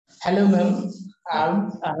 Hello, ma'am. I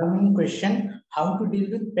have one question. How to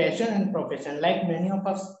deal with passion and profession? Like many of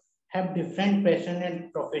us have different passion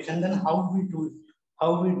and profession, then how we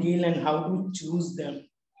deal and how to choose them,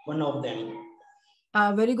 one of them?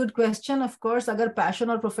 Very good question. Of course, अगर passion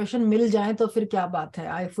और profession मिल जाए तो फिर क्या बात है.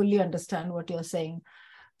 I fully understand what you're saying.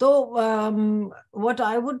 So what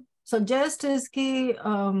I would suggest is कि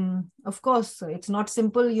of course it's not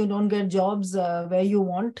simple. You don't get jobs where you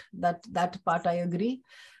want. That part I agree.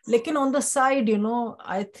 Lekin on the side,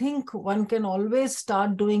 I think one can always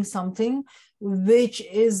start doing something which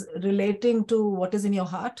is relating to what is in your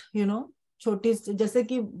heart, छोटी, जैसे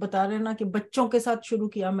कि बता रहे ना कि बच्चों के साथ शुरू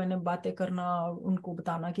किया मैंने बातें करना और उनको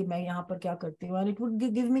बताना कि मैं यहाँ पर क्या करती हूँ, and it would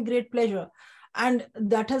give me great pleasure, and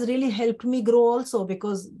that has really helped me grow also,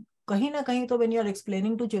 because कहीं ना कहीं तो when you are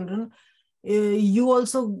explaining to children, you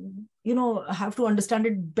also have to understand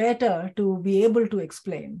it better to be able to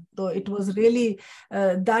explain. So it was really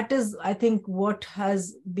that is, I think, what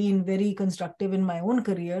has been very constructive in my own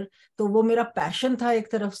career. तो वो मेरा passion था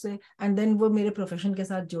एक तरफ से, and then वो मेरे profession के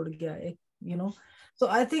साथ जुड़ गया, So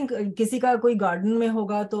I think किसी का कोई garden में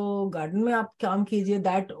होगा तो garden में आप काम कीजिए,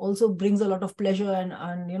 that also brings a lot of pleasure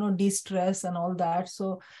and de-stress and all that.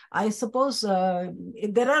 So I suppose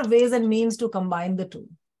there are ways and means to combine the two.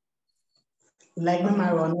 Like ma'am,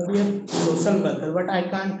 I want to be a social worker, but I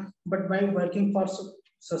can't. But by working for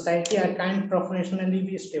society, I can't professionally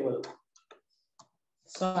be stable.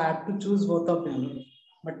 So I have to choose both of them.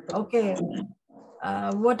 But okay.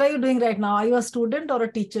 What are you doing right now? Are you a student or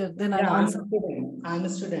a teacher? Then I'll answer. I'm a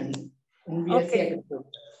student in BSc Agriculture.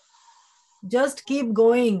 Just keep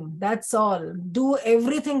going, that's all. Do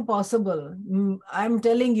everything possible. I'm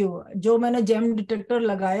telling you, जो मैंने GeM detector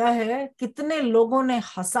लगाया है, कितने लोगों ने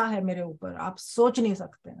हंसा है मेरे ऊपर, आप सोच नहीं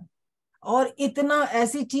सकते हैं। और इतना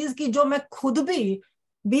ऐसी चीज की जो मैं खुद भी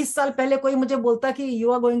 20 साल पहले कोई मुझे बोलता कि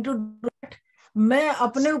you are going to do it, मैं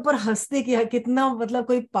अपने ऊपर हंसती कि कितना मतलब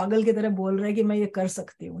कोई पागल की तरह बोल रहा है कि मैं ये कर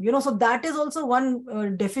सकती हूँ, you know. So that is also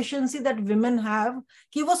one deficiency that women have,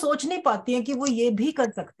 कि वो सोच नहीं पाती हैं कि वो ये भी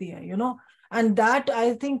कर सकती है, you know. And that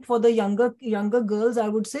I think for the younger girls I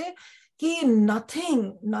would say कि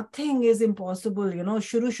nothing is impossible, you know.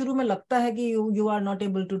 शुरू शुरू में लगता है कि you are not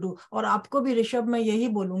able to do. और आपको भी ऋषभ मैं यही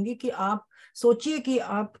बोलूंगी कि आप सोचिए कि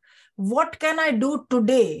आप what can I do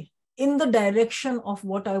today in the direction of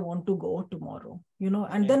what I want to go tomorrow, you know,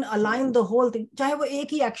 and then align the whole thing. चाहे वो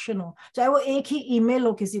एक ही एक्शन हो, चाहे वो एक ही ईमेल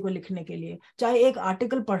हो किसी को लिखने के लिए, चाहे एक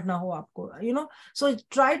आर्टिकल पढ़ना हो आपको, you know. So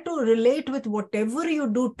try to relate with whatever you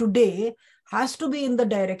do today has to be in the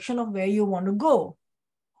direction of where you want to go.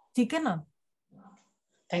 ठीक है ना?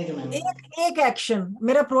 Thank you ma'am. एक एक्शन।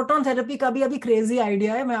 मेरा प्रोटॉन थेरेपी का भी अभी क्रेजी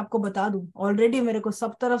आइडिया है, मैं आपको बता दूं। ऑलरेडी मेरे को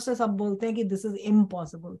सब तरफ से सब बोलते हैं कि दिस इज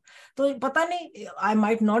इम्पॉसिबल, तो पता नहीं, I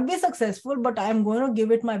might not be successful but I am going to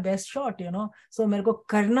give it my best shot, you know. सो मेरे को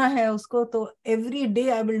करना है उसको, तो every day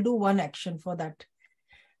I will do one action for that.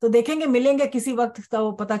 तो देखेंगे, मिलेंगे किसी वक्त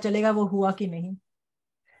तो पता चलेगा वो हुआ कि नहीं।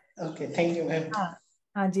 Okay, thank you ma'am.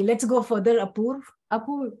 हाँ जी, let's go further.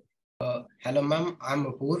 Apoorva. Hello, ma'am. I'm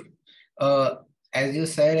Apur. As you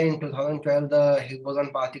said, in 2012, the Higgs boson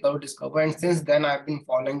particle was discovered, and since then, I've been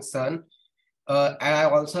following CERN. And I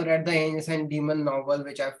also read the Angels and Demon novel,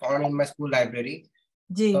 which I found in my school library.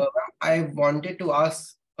 Ma'am, I wanted to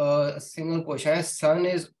ask a single question. As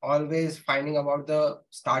CERN is always finding about the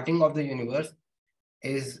starting of the universe,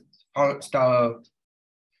 is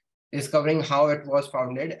discovering how it was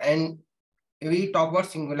founded, and we talk about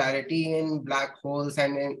singularity in black holes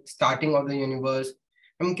and in starting of the universe.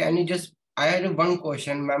 Can you just, I had one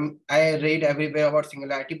question, ma'am. I read everywhere about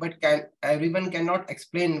singularity, but everyone cannot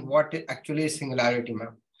explain what actually is singularity,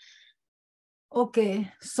 ma'am? Okay,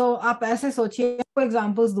 सो आप ऐसे सोचिए,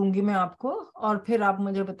 examples दूंगी मैं आपको और फिर आप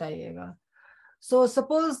मुझे बताइएगा। So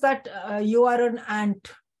suppose that you are an ant.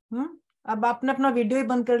 अब आपने अपना वीडियो ही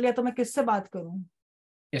बंद कर लिया, तो मैं किससे बात करूं?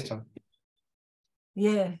 Yes sir.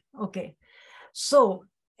 ये okay. So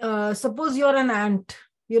suppose you are an ant,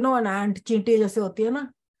 you know, an ant चींटी जैसे होती है ना।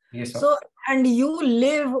 Yes sir. So and you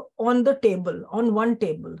live on the table, on one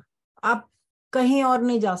table. आप कहीं और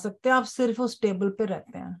नहीं जा सकते, आप सिर्फ उस टेबल पे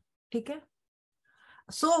रहते हैं, ठीक है?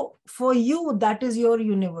 So for you that is your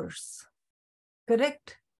universe,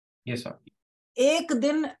 correct? Yes sir. एक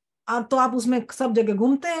दिन तो आप उसमें सब जगह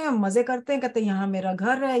घूमते हैं, मजे करते हैं, कहते हैं यहाँ मेरा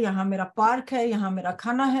घर है, यहाँ मेरा पार्क है, यहाँ मेरा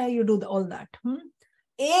खाना है, you do all that.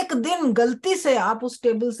 एक दिन गलती से आप उस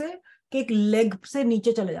टेबल से एक लेग से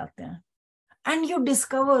नीचे चले जाते हैं, and you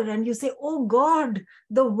discover and you say, oh God,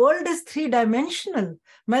 the world is 3-dimensional.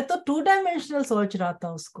 मैं तो 2-dimensional सोच रहा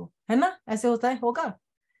था उसको, है ना? ऐसे होता है, होगा?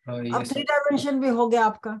 अब 3 डायमेंशन भी हो गया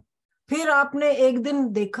आपका। फिर आपने एक दिन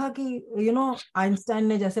देखा कि यू नो, आइंस्टाइन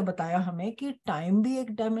ने जैसे बताया हमें कि टाइम भी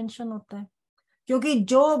एक डायमेंशन होता है, क्योंकि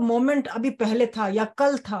जो मोमेंट अभी पहले था या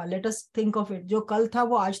कल था, let us think of it, जो कल था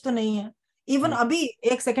वो आज तो नहीं है। इवन अभी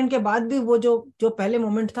एक सेकंड के बाद भी वो जो पहले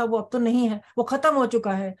मोमेंट था वो अब तो नहीं है, वो खत्म हो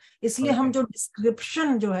चुका है। इसलिए हम जो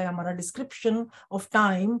डिस्क्रिप्शन जो है हमारा, description of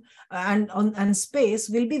time and space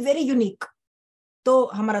will be very unique. तो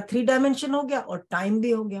हमारा 3 डायमेंशन हो गया और टाइम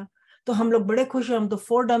भी हो गया, तो हम लोग बड़े खुश हैं, हम तो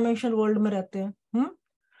 4 डायमेंशन वर्ल्ड में रहते हैं।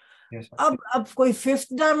 Yes, अब कोई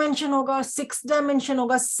 5th डायमेंशन होगा, 6th डायमेंशन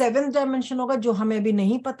होगा, 7th डायमेंशन होगा, जो हमें अभी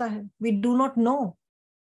नहीं पता है। We do not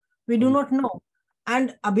know.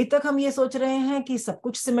 And अभी तक हम ये सोच रहे हैं कि सब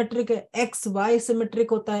कुछ सिमेट्रिक है, एक्स वाई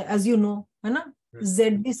सिमेट्रिक होता है, एज यू नो, है ना?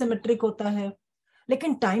 जेड भी सिमेट्रिक होता है,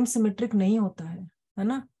 लेकिन टाइम सिमेट्रिक नहीं होता है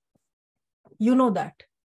ना? You know that.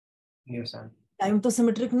 Yes sir. Time तो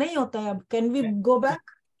सिमेट्रिक नहीं होता है। अब can we go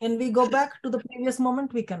back to the previous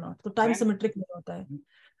moment? We can not. तो टाइम सिमेट्रिक नहीं होता है।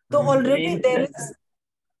 तो already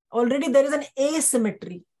there is an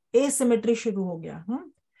asymmetry शुरू हो गया।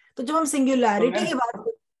 तो जब हम सिंगुलैरिटी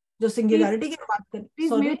की बात करें,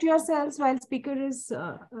 please mute yourselves while speaker is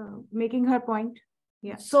making her point.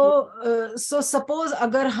 Yeah. So suppose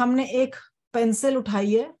अगर हमने एक पेंसिल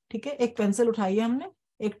उठाई है, ठीक है, एक पेंसिल उठाई है हमने,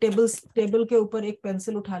 एक टेबल के ऊपर एक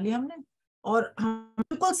पेंसिल उठा ली हमने, और हम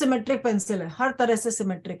बिल्कुल सिमेट्रिक पेंसिल है, हर तरह से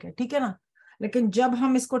सिमेट्रिक है, ठीक है ना? लेकिन जब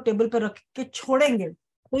हम इसको टेबल पर रख के छोड़ेंगे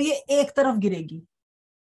तो ये एक तरफ गिरेगी,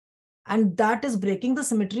 and that is breaking the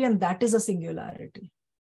symmetry and that is a singularity.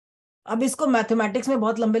 अब इसको मैथमेटिक्स में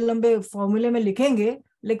बहुत लंबे लंबे फॉर्मूले में लिखेंगे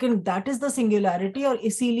लेकिन दैट इज द सिंगुलैरिटी, और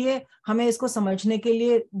इसीलिए हमें इसको समझने के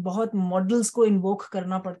लिए बहुत मॉडल्स को इन्वोक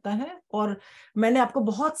करना पड़ता है। और मैंने आपको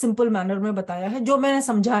बहुत सिंपल मैनर में बताया है जो मैंने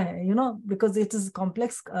समझा है, you know, because it is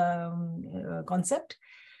complex concept,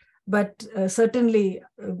 but certainly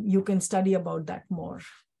you can study about that more.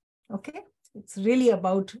 Okay, it's really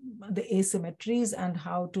about the asymmetries and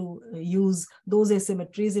how to use those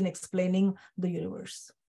asymmetries in explaining the universe.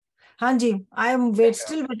 Hanji, I am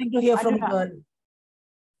still waiting to hear from girl.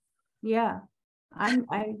 Yeah,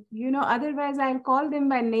 otherwise I'll call them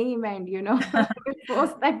by name and,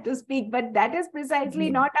 force them to speak, but that is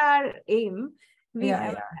precisely not our aim.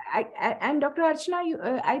 And Dr. Archana,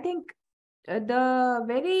 I think the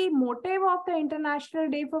very motive of the International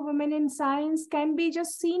Day for Women in Science can be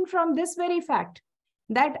just seen from this very fact,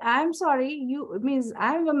 that I'm sorry,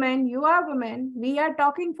 I'm woman, you are women. We are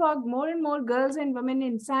talking for more and more girls and women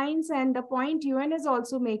in science. And the point UN is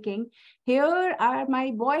also making, here are my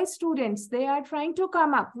boy students. They are trying to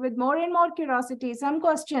come up with more and more curiosity, some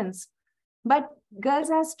questions, but girls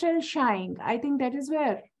are still shying. I think that is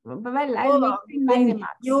where, well, I'll make my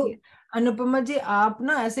remarks. Anupama जी, आप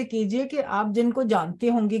ना ऐसे कीजिए कि आप जिनको जानती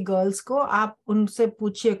होंगी girls को, आप उनसे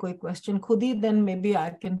पूछिए कोई क्वेश्चन खुद ही, then maybe I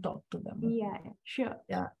can talk to them. Yeah, sure.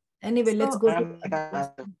 Yeah. Anyway, let's go.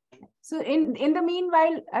 So in the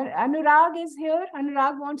meanwhile, Anurag is here.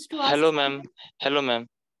 Anurag wants to ask. Hello, ma'am. Hello, ma'am.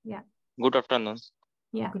 Yeah. Good afternoon.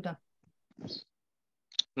 Yeah. Good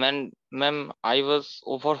afternoon. Ma'am, I was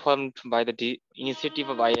overwhelmed by the initiative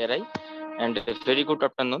of IRI, and a very good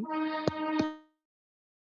afternoon.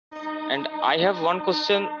 And I have one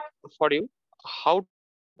question for you. How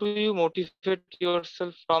do you motivate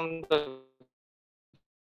yourself from the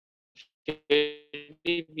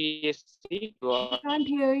BSc? I can't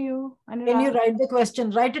hear you, Anurag. Can you write the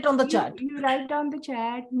question? Write it on the chat. You write on the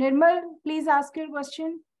chat. Nirmal, please ask your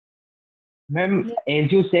question. Ma'am,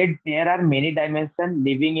 as you said, there are many dimensions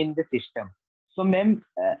living in the system. So, ma'am,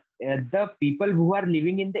 the people who are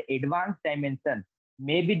living in the advanced dimension,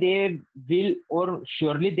 maybe they will, or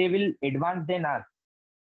surely they will advance than us.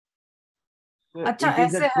 So अच्छा,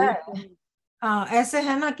 ऐसे है, हाँ ऐसे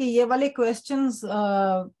है ना कि ये वाले क्वेश्चंस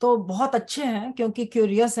तो बहुत अच्छे हैं, क्योंकि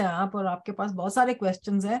क्यूरियस हैं आप और आपके पास बहुत सारे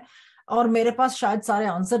क्वेश्चंस हैं, और मेरे पास शायद सारे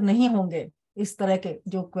आंसर नहीं होंगे इस तरह के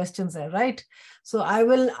जो क्वेश्चंस हैं, right? So I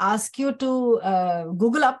will ask you to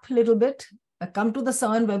Google up little bit, come to the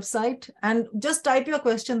CERN website and just type your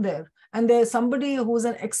question there, and there somebody who's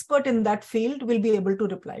an expert in that field will be able to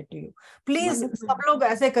reply to you. Please सब लोग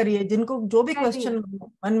ऐसे करिए, जिनको जो भी question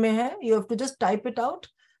मन में है, you have to just type it out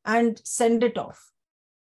and send it off.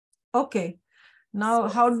 Okay, now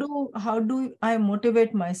how do I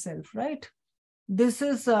motivate myself, right? This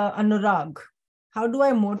is Anurag. How do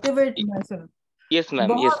I motivate myself? Yes ma'am,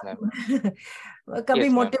 yes ma'am. कभी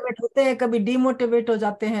motivate होते हैं, कभी demotivate हो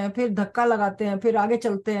जाते हैं, फिर धक्का लगाते हैं, फिर आगे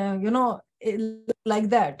चलते हैं, यू नो, लाइक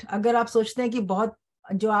दैट. अगर आप सोचते हैं कि बहुत,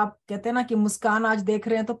 जो आप कहते हैं ना कि मुस्कान आज देख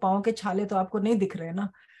रहे हैं तो पाँव के छाले तो आपको नहीं दिख रहे हैं ना.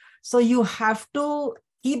 So you have to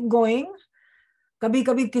keep going. कभी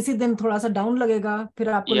कभी किसी दिन थोड़ा सा डाउन लगेगा, फिर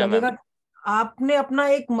आपको लगेगा आपने अपना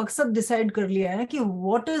एक मकसद डिसाइड कर लिया है कि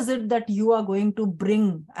what is it that you are going to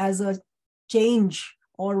bring as a change,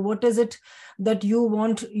 or what is it that you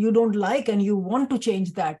don't like and you want to change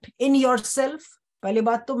that in yourself. पहली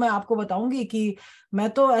बात तो मैं आपको बताऊंगी कि मैं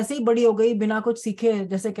तो ऐसे ही बड़ी हो गई बिना कुछ सीखे,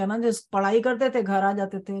 जैसे कहना, जिस पढ़ाई करते थे घर आ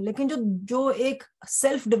जाते थे, लेकिन जो एक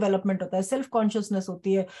सेल्फ डेवलपमेंट होता है, सेल्फ कॉन्शियसनेस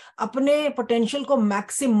होती है, अपने पोटेंशियल को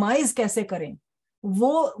मैक्सिमाइज कैसे करें,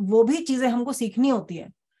 वो भी चीजें हमको सीखनी होती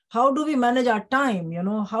है. How do we manage our time, you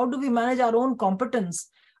know, how do we manage our own competence.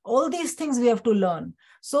 All these things we have to learn.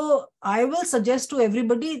 So I will suggest to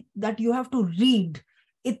everybody that you have to read.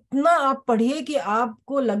 इतना आप पढ़िए कि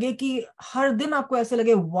आपको लगे कि हर दिन आपको ऐसे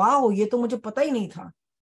लगे, वाओ ये तो मुझे पता ही नहीं था.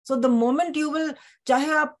 So the moment you will,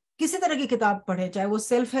 चाहे आप किसी तरह की किताब पढ़े, चाहे वो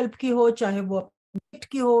सेल्फ हेल्प की हो, चाहे वो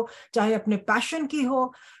की हो, चाहे अपने पैशन की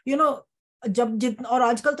हो, यू नो, और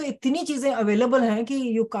आजकल तो इतनी चीजें अवेलेबल हैं कि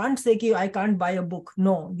यू कांट से कि I can't buy a book.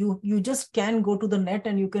 No, you just can go to the net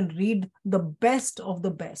and you can read the best of the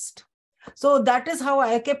best. So that is how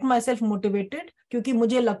I kept my self motivated, क्योंकि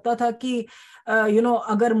मुझे लगता था कि you know,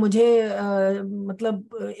 अगर मुझे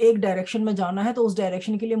मतलब एक direction में जाना है तो उस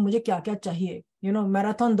डायरेक्शन के लिए मुझे क्या क्या चाहिए. यू नो,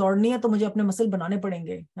 मैराथन दौड़नी है तो मुझे अपने मसल बनाने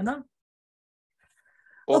पड़ेंगे, है ना.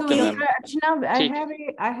 Okay, Archana,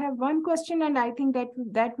 I have one question, and I think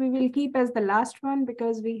that we will keep as the last one,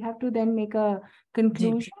 because we have to then make a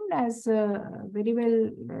conclusion, as very well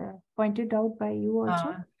pointed out by you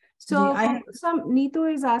also. So Neetu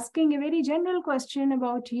is asking a very general question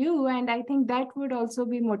about you, and I think that would also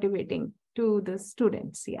be motivating to the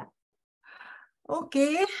students. Yeah.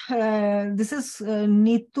 Okay, this is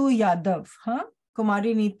Neetu Yadav, huh?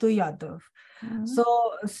 Kumari Neetu Yadav. So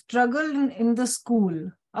struggle in the school.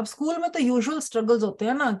 अब school में तो usual struggles होते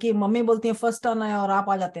हैं ना, कि mummy बोलती है first आना है और आप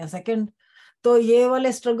आ जाते हैं सेकंड. तो ये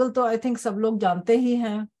वाले स्ट्रगल तो आई थिंक सब लोग जानते ही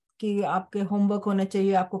हैं, कि आपके होमवर्क होने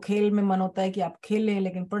चाहिए, आपको खेल में मन होता है कि आप खेलें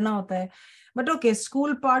लेकिन पढ़ना होता है. बट ओके,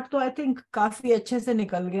 स्कूल पार्ट तो आई थिंक काफी अच्छे से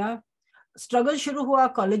निकल गया. स्ट्रगल शुरू हुआ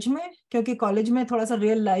कॉलेज में, क्योंकि कॉलेज में थोड़ा सा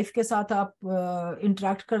रियल लाइफ के साथ आप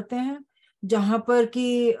इंटरेक्ट करते हैं, जहां पर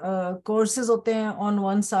कि कोर्सेज होते हैं on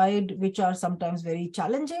one side which are sometimes very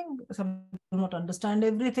challenging, some do not understand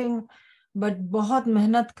everything, but बहुत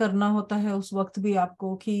मेहनत करना होता है उस वक्त भी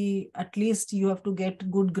आपको, कि at least you have to get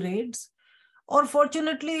good grades. और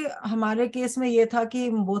फॉर्चुनेटली हमारे केस में ये था कि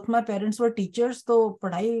both my parents were teachers, तो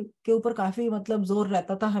पढ़ाई के ऊपर काफी मतलब जोर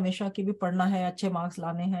रहता था हमेशा, कि भी पढ़ना है, अच्छे मार्क्स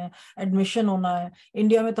लाने हैं, एडमिशन होना है.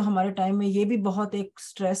 इंडिया में तो हमारे टाइम में ये भी बहुत एक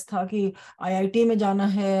स्ट्रेस था कि आईआईटी में जाना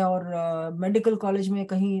है, और मेडिकल कॉलेज में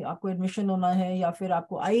कहीं आपको एडमिशन होना है, या फिर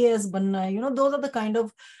आपको आईएएस बनना है. Those are the kind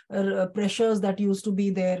of pressures that used to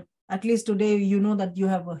be there. At least today, you know that you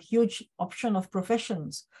have a huge option of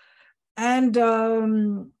professions. And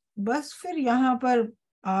बस फिर यहाँ पर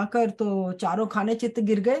आकर तो चारों खाने चित्त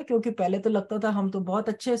गिर गए, क्योंकि पहले तो लगता था हम तो बहुत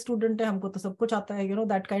अच्छे स्टूडेंट हैं, हमको तो सब कुछ आता है,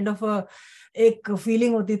 दैट काइंड ऑफ एक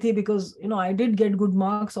फीलिंग होती थी, because I did get good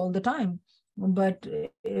marks all the time. But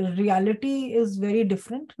reality is very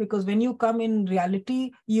different, because when you come in reality,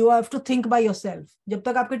 you have to think by yourself. जब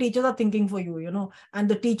तक आपके teachers are thinking for you,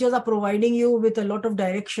 and the teachers are providing you with a lot of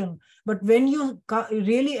direction. But when you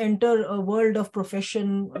really enter a world of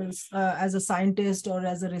profession as a scientist or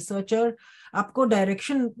as a researcher, आपको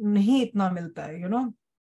direction नहीं इतना मिलता है,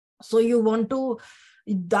 So you want to,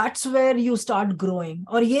 that's where you start growing.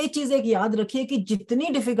 और ये चीज एक याद रखिए कि जितनी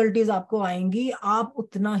डिफिकल्टीज आपको आएंगी, आप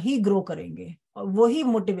उतना ही ग्रो करेंगे, और वही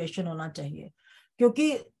मोटिवेशन होना चाहिए,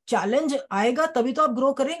 क्योंकि चैलेंज आएगा तभी तो आप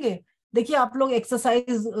ग्रो करेंगे. देखिए, आप लोग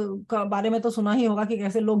एक्सरसाइज का बारे में तो सुना ही होगा, कि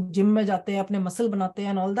कैसे लोग जिम में जाते हैं, अपने मसल बनाते हैं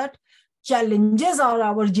and all that. challenges are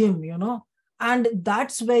our gym, and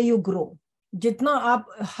that's where you grow. जितना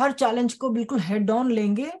आप हर चैलेंज को बिल्कुल हेड ऑन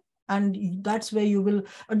लेंगे, and that's where you will.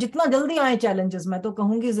 और जितना जल्दी आए चैलेंजेस, मैं तो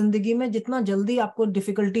कहूंगी जिंदगी में जितना जल्दी आपको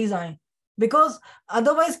डिफिकल्टीज आए, बिकॉज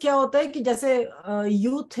अदरवाइज क्या होता है कि जैसे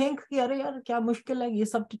यू थिंक कि अरे यार क्या मुश्किल है, ये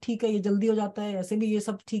सब ठीक है, ये जल्दी हो जाता है, ऐसे भी ये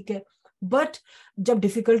सब ठीक है. बट जब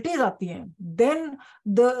डिफिकल्टीज आती हैं, then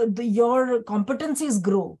your competencies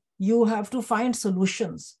grow. You have to find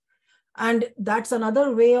solutions, and that's another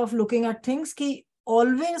way of looking at things, कि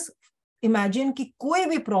ऑलवेज इमेजिन कि कोई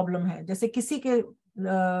भी प्रॉब्लम है, जैसे किसी के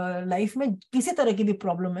लाइफ में किसी तरह की भी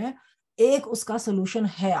प्रॉब्लम है, एक उसका सोल्यूशन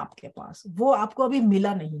है आपके पास, वो आपको अभी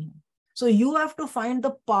मिला नहीं है. So you have to find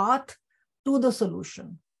the path to the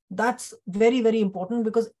solution. That's very very important,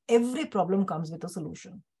 because every problem comes with a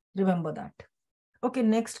solution. Remember that. Okay,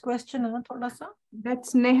 next question है थोड़ा सा.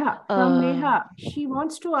 That's Neha. From Neha, she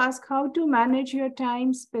wants to ask how to manage your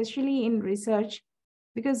time, especially in research,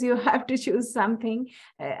 because you have to choose something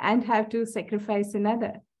and have to sacrifice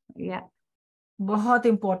another. Yeah. बहुत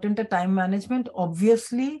important है time management,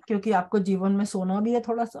 obviously, क्योंकि आपको जीवन में सोना भी है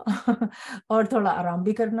थोड़ा सा और थोड़ा आराम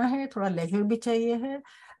भी करना है, थोड़ा लेजर भी चाहिए है.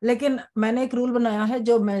 लेकिन मैंने एक रूल बनाया है,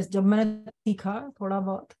 जब मैंने सीखा थोड़ा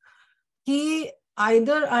बहुत, कि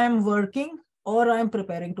आइदर आई एम वर्किंग और I am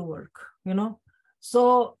preparing to work. So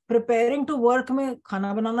preparing to work में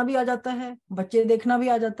खाना बनाना भी आ जाता है, बच्चे देखना भी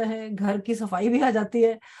आ जाता है, घर की सफाई भी आ जाती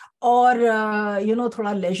है, और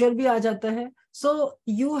थोड़ा लेजर भी आ जाता है. So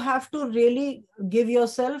you have to really give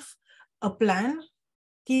yourself a plan,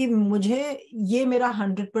 कि मुझे ये मेरा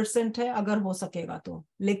 100% है अगर हो सकेगा तो,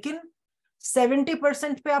 लेकिन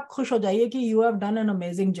 70% पे आप खुश हो जाइए कि you have done an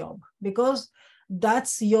amazing job, because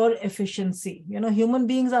that's your efficiency. Human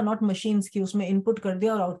beings are not machines कि उसमें input कर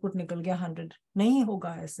दिया और output निकल गया 100. नहीं होगा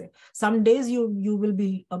ऐसे. Some days you will be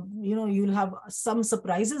you'll have some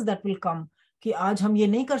surprises that will come, कि आज हम ये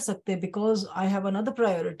नहीं कर सकते because I have another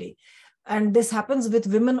priority, and this happens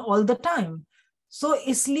with women all the time. So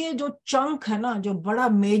इसलिए जो chunk है ना, जो बड़ा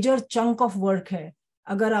major chunk of work है,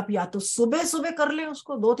 अगर आप या तो सुबह सुबह कर लें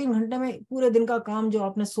उसको, 2-3 घंटे में पूरे दिन का काम जो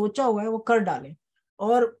आपने सोचा हुआ है वो कर डालें,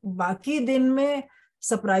 और बाकी दिन में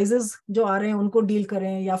सरप्राइजेस जो आ रहे हैं उनको डील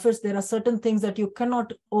करें, या फिर there are certain things that you can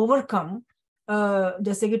not overcome,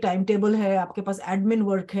 जैसे कि टाइम टेबल है, आपके पास एडमिन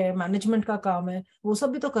वर्क है, मैनेजमेंट का काम है, वो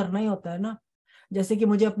सब भी तो करना ही होता है ना. जैसे कि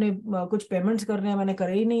मुझे अपने कुछ पेमेंट्स करने हैं, मैंने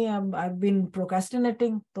करे ही नहीं है, आई हैव बीन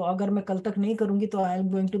प्रोक्रेस्टिनेटिंग, तो अगर मैं कल तक नहीं करूंगी तो I am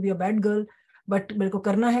going to be a bad girl, but मेरे को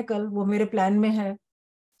करना है कल, वो मेरे प्लान में है.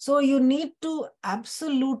 So you need to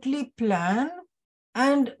absolutely plan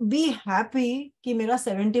and be happy कि मेरा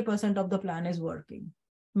 70% of the plan is working.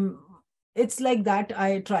 it's like that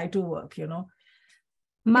I try to work, you know.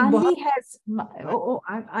 Manvi has,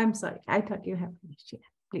 I'm sorry. I thought you have finished. Yeah,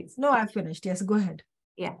 please. No, I've finished. Yes, go ahead.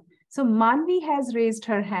 Yeah. So Manvi has raised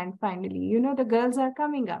her hand finally. You know, the girls are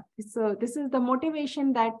coming up. So this is the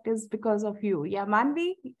motivation that is because of you. Yeah,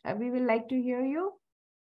 Manvi, we will like to hear you.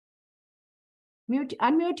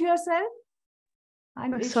 Unmute yourself.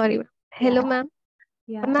 Sorry. Hello, ma'am.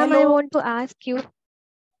 Yeah. Ma'am, I want to ask you,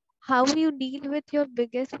 how you deal with your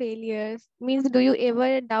biggest failures? Means, do you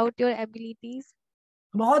ever doubt your abilities?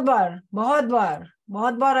 बहुत बार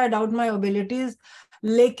I doubt my abilities.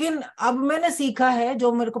 लेकिन अब मैंने सीखा है,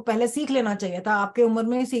 जो मेरे को पहले सीख लेना चाहिए था, आपके उम्र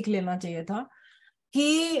में ही सीख लेना चाहिए था,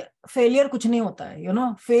 कि फेलियर कुछ नहीं होता है, you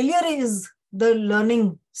know. Failure is the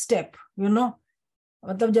learning step, you know.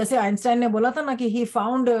 मतलब जैसे आइंस्टाइन ने बोला था ना कि he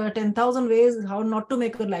found 10,000 ways how not to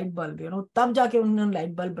make a light bulb, you know. तब जाके उन्होंने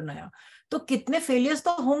लाइट बल्ब बनाया. तो कितने फेलियर्स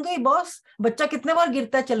तो होंगे ही बॉस. बच्चा कितने बार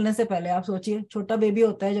गिरता है चलने से पहले, आप सोचिए. छोटा बेबी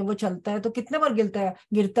होता है, जब वो चलता है तो कितने बार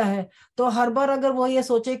गिरता है. तो हर बार अगर वो ये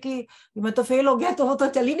सोचे कि मैं तो फेल हो गया, तो वो तो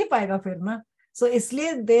चल ही नहीं पाएगा फिर ना. सो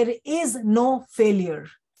इसलिए there is know failure.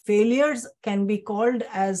 Failures can be called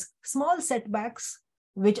as small setbacks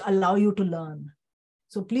which allow you to learn.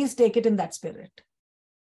 So please take it in that spirit.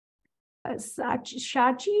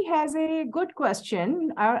 Shachi has a good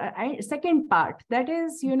question. Second part, that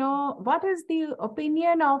is, you know, what is the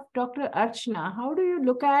opinion of Dr. Archana? How do you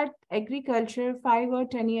look at agriculture 5 or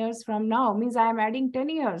 10 years from now? Means I am adding 10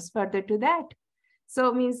 years further to that.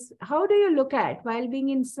 So means, how do you look at while being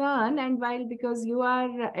in CERN and while, because you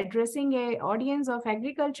are addressing a audience of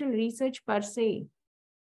agricultural research per se.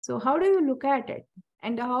 So how do you look at it?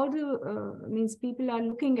 And how do, means people are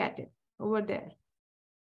looking at it over there?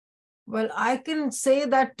 Well, I can say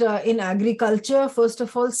that in agriculture, first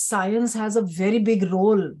of all, science has a very big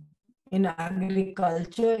role in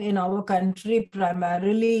agriculture. In our country,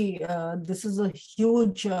 primarily, this is a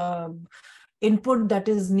huge input that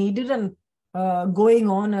is needed and going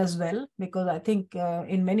on as well, because I think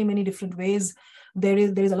in many different ways, there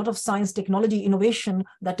is a lot of science, technology, innovation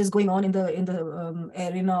that is going on in the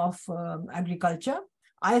arena of agriculture.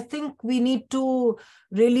 I think we need to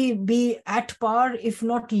really be at par, if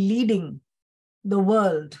not leading the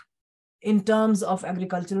world in terms of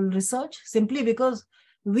agricultural research, simply because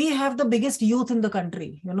we have the biggest youth in the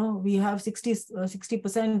country. You know, we have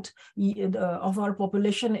 60% of our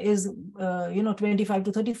population is, 25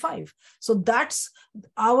 to 35. So that's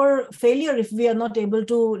our failure if we are not able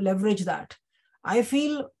to leverage that. I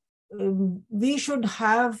feel we should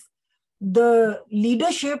have the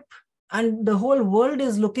leadership, and the whole world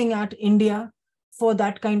is looking at India for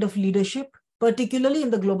that kind of leadership, particularly in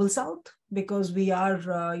the global south, because we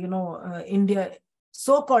are, India,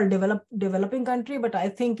 so-called developing country, but I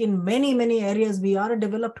think in many areas we are a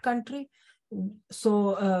developed country.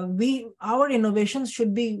 So our innovations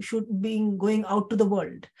should be going out to the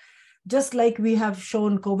world. Just like we have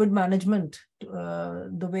shown COVID management,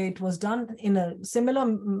 the way it was done, in a similar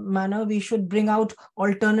manner, we should bring out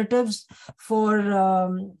alternatives for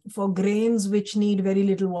grains which need very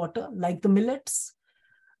little water, like the millets.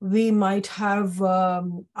 We might have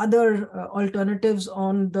other alternatives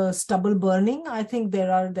on the stubble burning. I think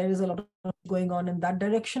there is a lot of going on in that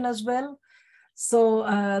direction as well. So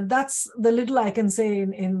that's the little I can say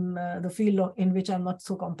in the field in which I'm not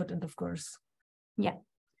so competent, of course. Yeah.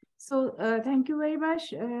 So thank you very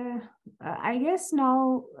much. I guess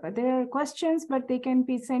now there are questions, but they can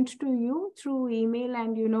be sent to you through email,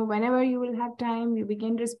 and whenever you will have time, we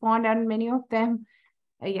can respond on many of them.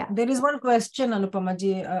 Yeah. There is one question, Anupama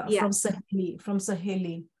ji, from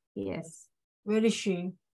Saheli. Yes. Where is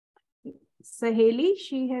she? Saheli,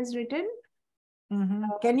 she has written. Mm-hmm.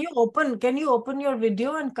 Can you open your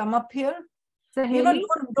video and come up here? Saheli?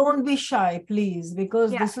 Don't be shy, please,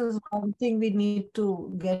 because this is one thing we need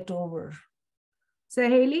to get over.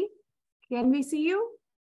 Saheli, can we see you?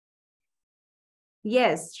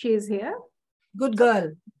 Yes, she is here. Good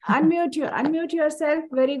girl. Unmute yourself.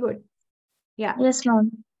 Very good. Yeah. Yes,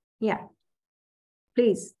 ma'am. Yeah.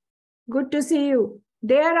 Please. Good to see you.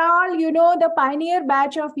 They are all, the pioneer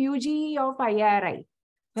batch of UG of ICAR-IARI.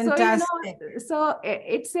 Fantastic. So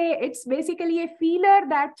it's basically a feeler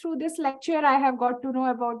that through this lecture I have got to know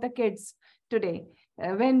about the kids today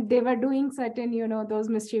when they were doing certain, those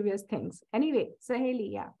mischievous things. Anyway,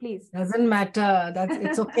 Saheli, yeah, please. Doesn't matter.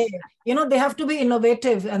 It's okay. They have to be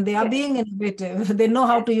innovative, and they are being innovative. They know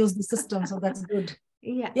how to use the system, so that's good.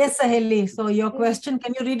 Yeah. Yes, Saheli. So your question,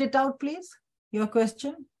 can you read it out, please? Your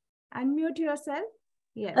question. Unmute yourself.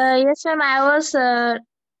 Yes. Yes, ma'am. I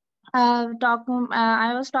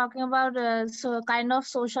was talking about so kind of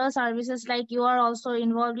social services, like you are also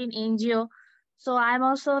involved in NGO. So I'm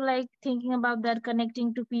also like thinking about that,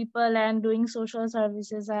 connecting to people and doing social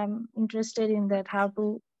services. I'm interested in that, how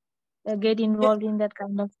to get involved in that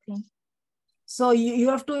kind of thing. So you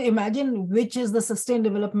have to imagine which is the sustained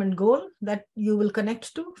development goal that you will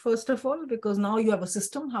connect to, first of all, because now you have a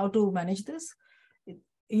system how to manage this.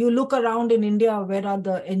 You look around in India, where are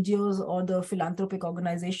the NGOs or the philanthropic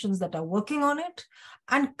organizations that are working on it,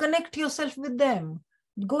 and connect yourself with them.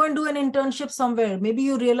 Go and do an internship somewhere. Maybe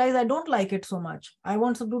you realize, I don't like it so much. I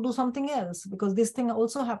want to do something else, because this thing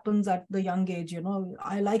also happens at the young age.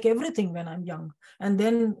 I like everything when I'm young. And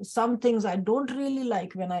then some things I don't really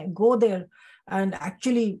like when I go there and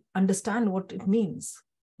actually understand what it means.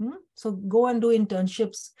 So go and do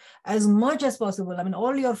internships as much as possible. I mean,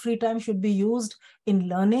 all your free time should be used in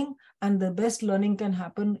learning, and the best learning can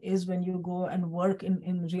happen is when you go and work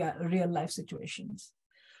in real life situations.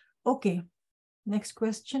 Okay, next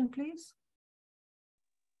question, please.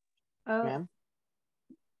 Ma'am?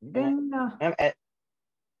 Then, Ma'am,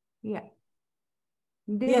 yeah.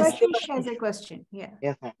 Yes, Devashish has a question. Yeah.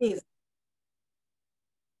 yes, ma'am. Please.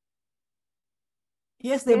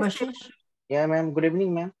 Yes, Devashish. Yeah, ma'am. Good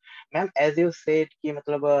evening, ma'am. Ma'am, as you said, ki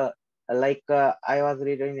matlab, I was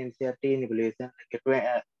reading in NCERT in evolution,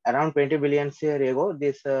 around 20 billion years ago,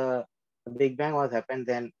 this Big Bang was happened.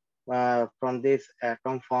 Then from this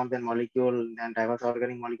atom formed, then molecule, then diverse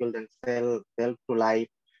organic molecule, then cell to life.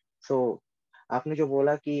 So आपने जो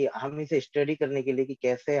बोला कि हम इसे study करने के लिए कि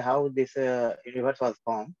कैसे how this universe was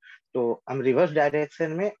form, तो हम रिवर्स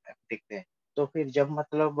डायरेक्शन में देखते हैं. तो फिर जब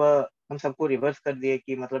मतलब हम सबको रिवर्स कर दिए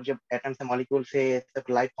कि मतलब जब एटम से मॉलिक्यूल से सब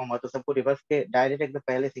लाइफ फॉर्म हुआ, तो सबको रिवर्स के डायरेक्ट एकदम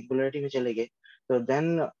पहले सिंगुलरिटी में चले गए. तो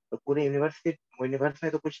देन पूरे यूनिवर्स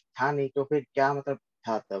में तो कुछ था नहीं, तो फिर क्या मतलब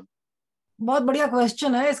था तब? बहुत बढ़िया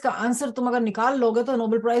क्वेश्चन है. इसका आंसर तुम अगर निकाल लोगे तो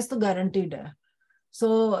नोबेल प्राइज तो गारंटीड है.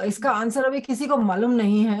 सो इसका आंसर अभी किसी को मालूम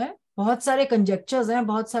नहीं है. बहुत सारे कंजेक्चर्स हैं,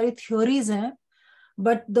 बहुत सारी थ्योरीज हैं,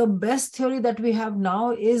 but the best theory that we have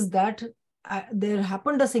now is that there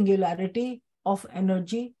happened a singularity of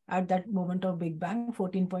energy at that moment of Big Bang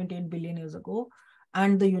 14.8 billion years ago,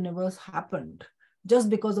 and the universe happened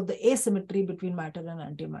just because of the asymmetry between matter and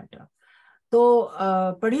antimatter. तो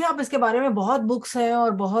पढ़िए आप इसके बारे में. बहुत books हैं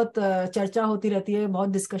और बहुत चर्चा होती रहती है, बहुत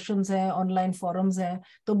डिस्कशंस हैं, ऑनलाइन फोरम्स हैं,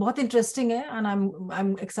 तो बहुत इंटरेस्टिंग है. And I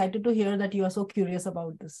am excited to here that you are so curious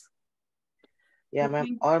about this. या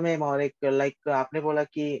मैम, और मैम और एक आपने बोला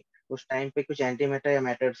कि उस टाइम पे कुछ एंटीमैटर या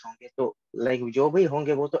मैटर्स होंगे, तो जो भी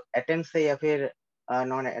होंगे वो तो एटम्स से या फिर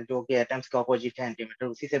नॉन, जो कि एटम्स के ऑपोजिट है एंटीमैटर,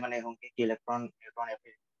 उसी से बने होंगे कि इलेक्ट्रॉन न्यूट्रॉन या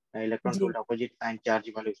फिर इलेक्ट्रॉन के ऑपोजिट साइन चार्ज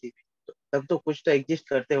वाले उसी से. तो तब तो कुछ तो एग्जिस्ट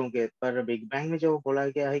करते होंगे. पर बिग बैंग में जो बोला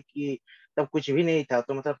गया है कि तब कुछ भी नहीं था,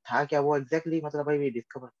 तो मतलब था क्या वो एग्जैक्टली, मतलब अभी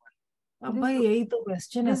डिस्कवर हुआ. अब भाई यही तो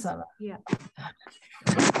क्वेश्चन है सारा.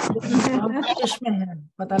 हम कोशिश में हैं,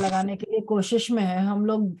 पता लगाने के लिए कोशिश में है हम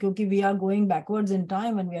लोग, क्योंकि we are going backwards in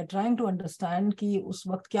time and we are trying to understand कि उस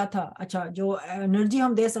वक्त क्या था. अच्छा, जो एनर्जी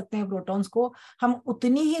हम दे सकते हैं प्रोटॉन्स को, हम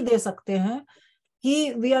उतनी ही दे सकते हैं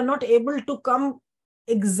कि we are not able to come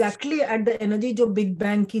exactly at the energy जो बिग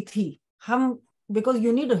बैंग की थी. हम because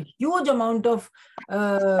you need a huge amount of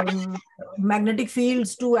magnetic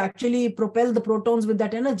fields to actually propel the protons with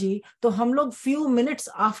that energy. तो हम लोग few minutes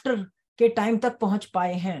after के time तक पहुंच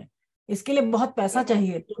पाए हैं. इसके लिए बहुत पैसा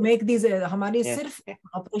चाहिए to make these. हमारी सिर्फ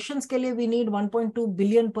operations के लिए we need 1.2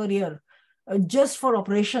 billion per year just for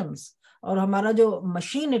operations. और हमारा जो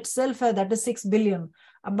मशीन itself है that is 6 billion.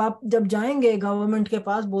 अब आप जब जाएंगे गवर्नमेंट के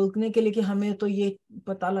पास बोलने के लिए कि हमें तो ये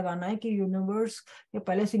पता लगाना है कि यूनिवर्स के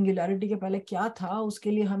पहले सिंगुलैरिटी के पहले क्या था,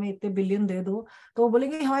 उसके लिए हमें इतने बिलियन दे दो, तो वो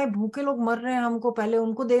बोलेंगे हमारे भूखे लोग मर रहे हैं, हमको पहले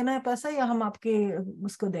उनको देना है पैसा या हम आपके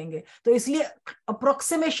उसको देंगे. तो इसलिए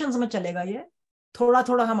अप्रोक्सीमेशंस में चलेगा ये. थोड़ा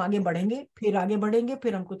थोड़ा हम आगे बढ़ेंगे, फिर आगे बढ़ेंगे,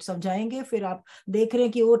 फिर हम कुछ समझाएंगे, फिर आप देख रहे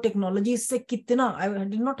हैं कि वो टेक्नोलॉजी से कितना. I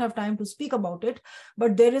did not have time to speak about it,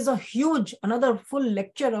 but there is a huge another full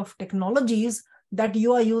lecture of technologies that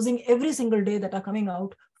you are using every single day that are coming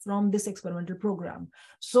out from this experimental program.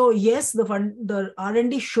 So yes, the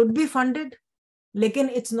R&D should be funded, lekin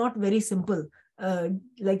it's not very simple,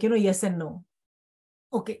 like yes and no.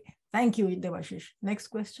 Okay, thank you Devashish.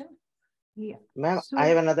 Next question. Yeah, ma'am, so, I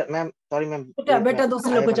have another. Ma'am, sorry ma'am, बेटा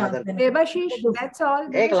दूसरे लोग को chance देना. Devashish, that's all.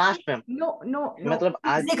 एक last ma'am. no मतलब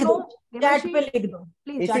आज लिख दो, चैट पे लिख दो.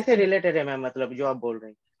 इसी से रिलेटेड है मैम, मतलब जो आप बोल रहे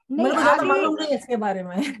हैं. मेरे को ज्यादा मालूम नहीं इसके बारे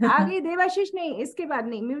में. आगे देवाशीष नहीं, इसके बाद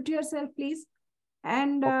नहीं. Mute yourself please.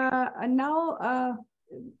 And now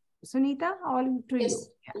Sunita, all to you.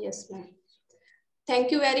 Yes ma'am.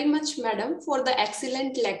 Thank you very much madam for the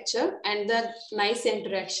excellent lecture and the nice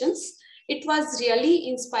interactions. It was really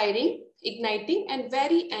inspiring, igniting and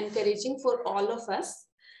very encouraging for all of us.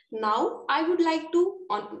 Now, I would like to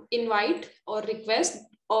invite or request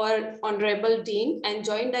our Honorable Dean and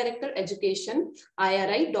Joint Director Education,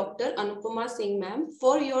 IRI, Dr. Anupama Singh, ma'am,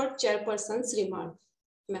 for your chairperson's remark.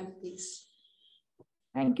 Ma'am, please.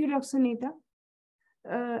 Thank you, Dr. Sunita.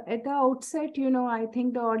 At the outset, I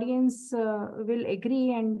think the audience will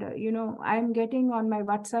agree, and, I'm getting on my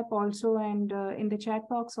WhatsApp also and in the chat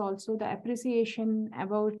box also the appreciation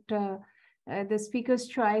about the speaker's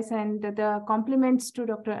choice and the compliments to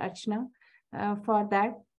Dr. Archana for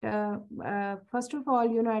that. First of all,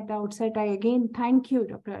 at the outset, I again thank you,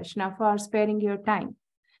 Dr. Archana, for sparing your time.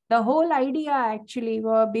 The whole idea actually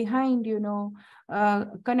were behind,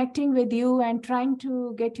 connecting with you and trying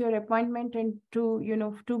to get your appointment and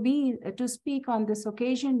to speak on this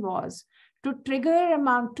occasion was to trigger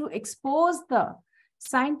among, to expose the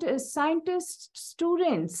scientists,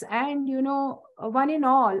 students, and, one and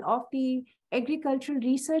all of the agricultural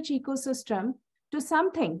research ecosystem to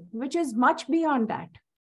something which is much beyond that.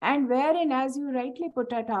 And wherein, as you rightly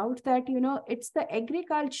put it out, that, it's the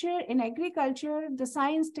agriculture, in agriculture, the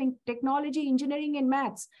science, technology, engineering, and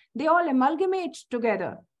maths, they all amalgamate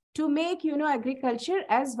together to make, agriculture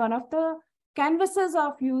as one of the canvases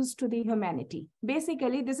of use to the humanity.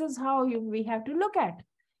 Basically, this is how we have to look at.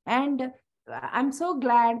 And I'm so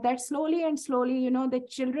glad that slowly and slowly, the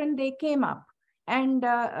children, they came up. And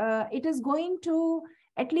it is going to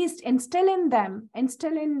at least instill in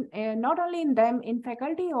not only in them, in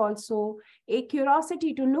faculty also, a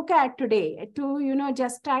curiosity to look at today, to,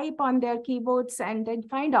 just type on their keyboards and then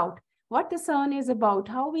find out what the CERN is about,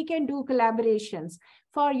 how we can do collaborations.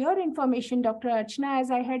 For your information, Dr. Archana,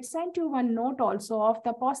 as I had sent you one note also of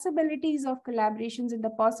the possibilities of collaborations and the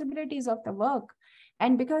possibilities of the work.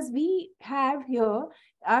 And because we have here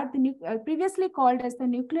previously called as the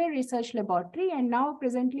Nuclear Research Laboratory, and now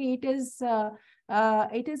presently it is called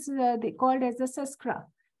as the CESCRA.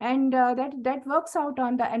 And that works out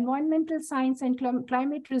on the environmental science and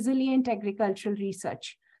climate resilient agricultural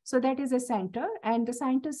research. So that is a center, and the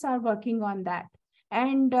scientists are working on that.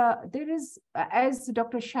 And there is, as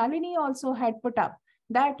Dr. Shalini also had put up,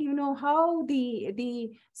 that, how the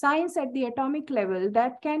science at the atomic level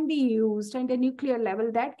that can be used, and the nuclear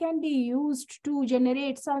level that can be used to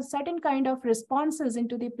generate some certain kind of responses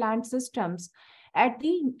into the plant systems at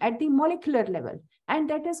the molecular level. And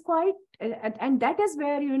that is quite, and that is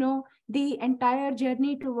where, the entire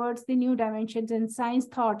journey towards the new dimensions in science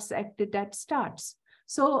thoughts that starts.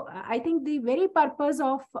 So I think the very purpose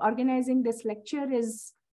of organizing this lecture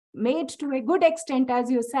is made to a good extent,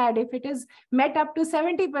 as you said. If it is met up to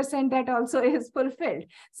 70%, that also is fulfilled.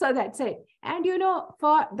 So that's it. And,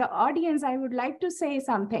 for the audience, I would like to say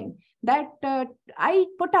something that I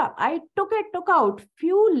took out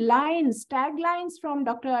few lines, taglines from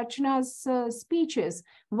Dr. Archana's speeches.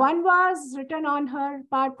 One was written on her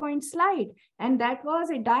PowerPoint slide, and that was,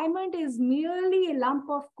 a diamond is merely a lump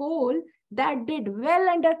of coal that did well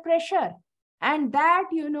under pressure. And that,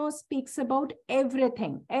 speaks about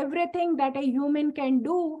everything that a human can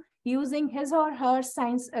do using his or her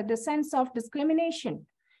science, the sense of discrimination,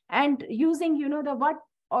 and using, what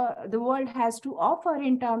the world has to offer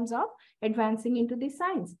in terms of advancing into the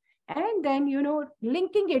science. And then,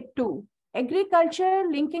 linking it to agriculture,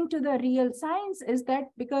 linking to the real science, is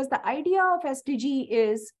that because the idea of SDG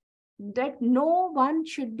is that no one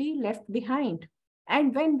should be left behind.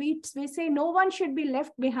 And when we say no one should be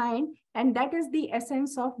left behind, and that is the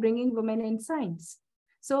essence of bringing women in science.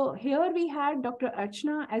 So here we had Dr.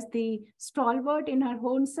 Archana as the stalwart in her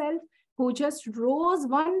own self, who just rose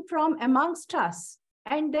one from amongst us.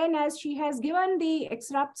 And then, as she has given the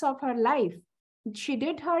excerpts of her life, she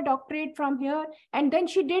did her doctorate from here, and then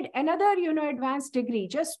she did another, advanced degree,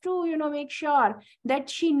 just to, make sure that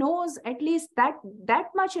she knows at least that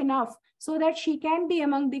much enough, so that she can be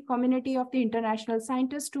among the community of the international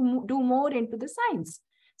scientists to do more into the science.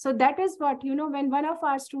 So that is what, when one of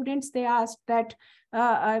our students, they asked that,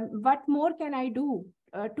 what more can I do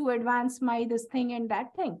to advance this thing and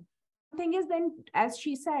that thing? The thing is, then, as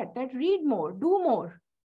she said, that read more, do more.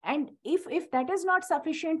 And if that is not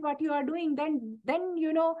sufficient, what you are doing, then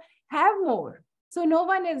have more. So no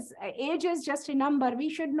one is, age is just a number. We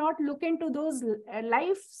should not look into those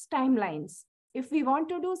life timelines. If we want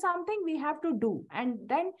to do something, we have to do. And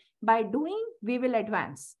then by doing, we will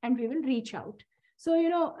advance and we will reach out. So,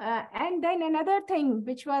 and then another thing,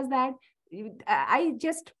 which was that I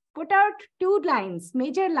just put out two lines,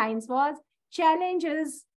 major lines, was challenge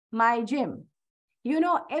is my gym.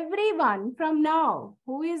 Everyone from now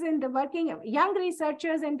who is in the working, young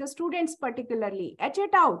researchers and the students particularly, etch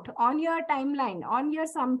it out on your timeline, on your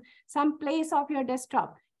some place of your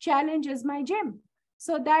desktop. Challenge is my gym.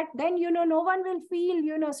 so that then, no one will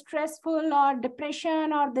feel, stressful or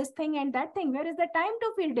depression or this thing and that thing. Where is the time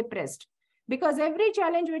to feel depressed? Because every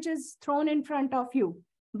challenge which is thrown in front of you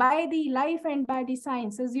by the life and by the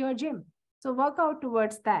science is your gym. So work out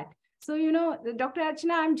towards that. So, Dr.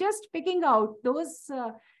 Archana, I'm just picking out those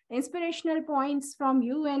inspirational points from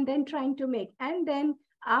you and then trying to make. And then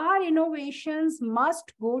our innovations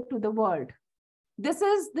must go to the world. This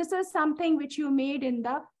is something which you made in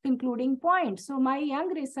the concluding point. So my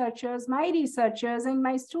young researchers, my researchers, and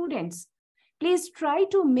my students, please try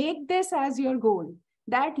to make this as your goal,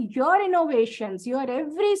 that your innovations, your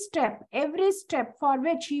every step for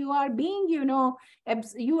which you are being,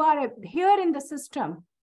 you are here in the system,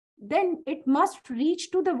 then it must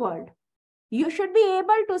reach to the world. You should be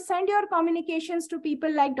able to send your communications to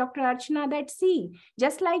people like Dr. Archana that see,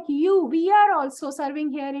 just like you, we are also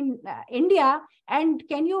serving here in India, and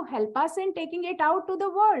can you help us in taking it out to the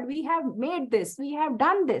world? We have made this, we have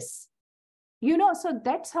done this. So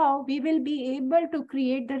that's how we will be able to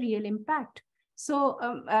create the real impact. So,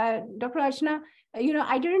 Dr. Archana,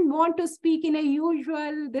 I didn't want to speak in a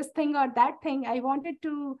usual this thing or that thing. I wanted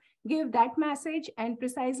to give that message, and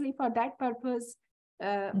precisely for that purpose,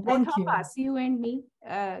 both of us, you and me,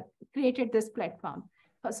 created this platform.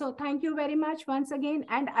 So thank you very much once again.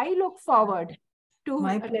 And I look forward to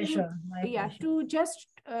my pleasure. To just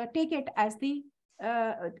take it as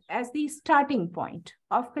the starting point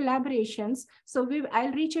of collaborations. So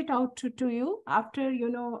I'll reach it out to you after,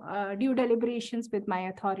 due deliberations with my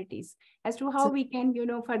authorities as to how we can,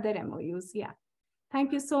 further MOUs. Yeah.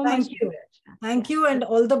 Thank you so much. Thank you. And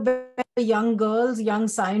all the best, young girls, young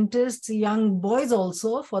scientists, young boys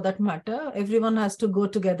also, for that matter. Everyone has to go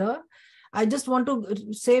together. I just want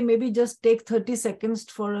to say, maybe just take 30 seconds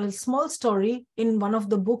for a small story in one of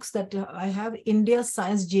the books that I have, India's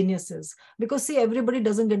Science Geniuses. Because see, everybody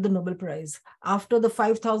doesn't get the Nobel Prize. After the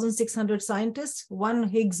 5,600 scientists, one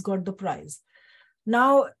Higgs got the prize.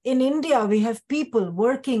 Now, in India, we have people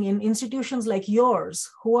working in institutions like yours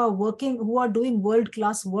who are doing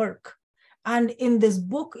world-class work. And in this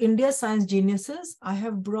book, India's Science Geniuses, I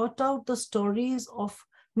have brought out the stories of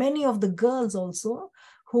many of the girls also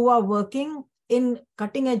who are working in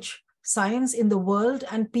cutting-edge science in the world.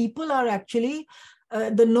 And people are actually,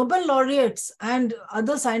 the Nobel laureates and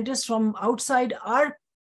other scientists from outside are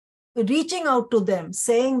reaching out to them,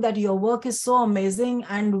 saying that your work is so amazing,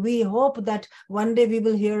 and we hope that one day we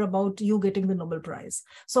will hear about you getting the Nobel Prize.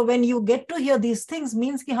 So when you get to hear these things,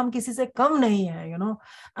 means कि हम किसी से कम नहीं हैं,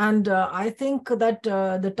 And I think that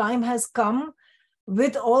the time has come,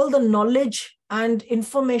 with all the knowledge and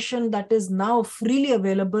information that is now freely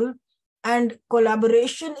available, and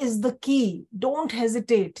collaboration is the key. Don't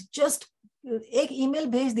hesitate. Just एक email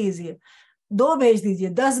भेज दीजिए, 2 भेज दीजिए,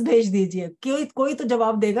 10 भेज दीजिए, कोई तो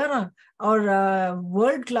जवाब देगा ना. और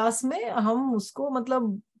वर्ल्ड क्लास में हम उसको,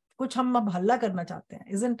 मतलब कुछ हम अब हल्ला करना चाहते हैं,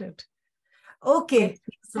 isn't it? Okay.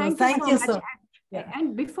 So thank you so much. Yeah.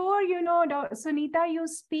 And before, Sunita, you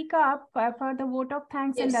speak up for the vote of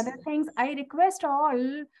thanks and other things, I request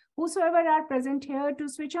all whosoever are present here to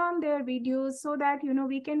switch on their videos so that,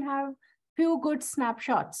 we can have few good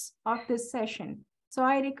snapshots of this session. So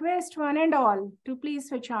I request one and all to please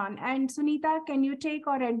switch on. And Sunita, can you take,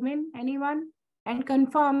 or admin, anyone, and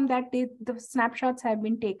confirm that the snapshots have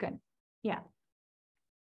been taken? Yeah.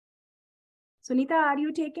 Sunita, are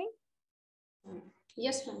you taking?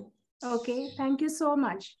 Yes, ma'am. Okay, thank you so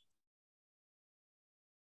much.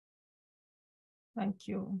 Thank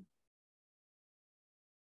you.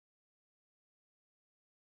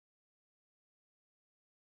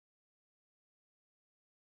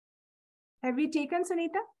 Have we taken,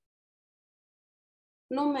 Sunita?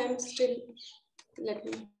 No, ma'am, still, let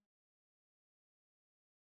me.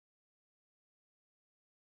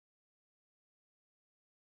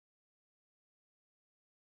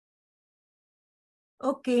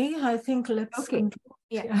 Okay, I think let's conclude.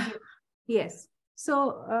 Yeah. Yes.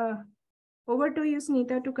 So over to you,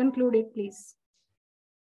 Sunita, to conclude it, please.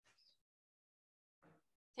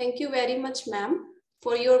 Thank you very much, ma'am,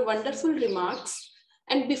 for your wonderful remarks.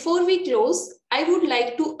 And before we close, I would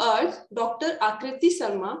like to urge Dr. Archana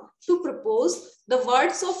Sharma to propose the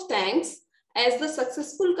words of thanks as the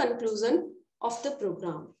successful conclusion of the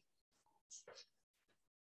program.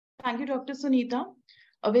 Thank you, Dr. Sunita.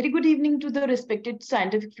 A very good evening to the respected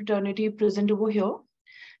scientific fraternity present over here.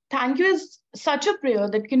 Thank you is such a prayer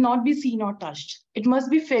that cannot be seen or touched. It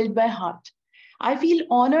must be felt by heart. I feel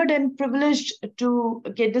honored and privileged to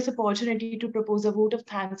get this opportunity to propose a vote of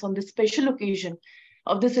thanks on this special occasion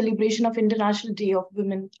of the celebration of International Day of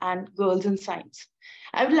Women and Girls in Science.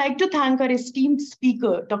 I would like to thank our esteemed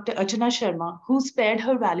speaker, Dr. Archana Sharma, who spared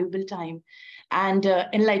her valuable time and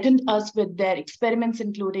enlightened us with their experiments,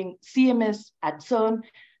 including CMS at CERN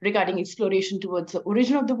regarding exploration towards the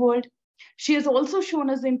origin of the world. She has also shown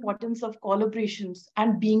us the importance of collaborations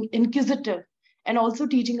and being inquisitive, and also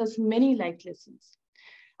teaching us many life lessons.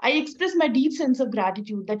 I express my deep sense of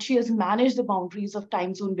gratitude that she has managed the boundaries of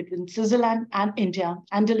time zone between Switzerland and India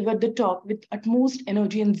and delivered the talk with utmost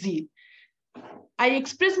energy and zeal. I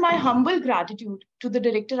express my humble gratitude to the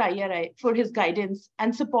Director IARI for his guidance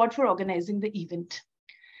and support for organizing the event.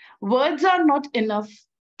 Words are not enough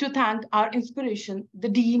to thank our inspiration, the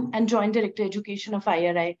Dean and Joint Director Education of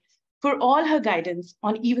IARI, for all her guidance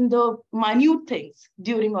on even the minute things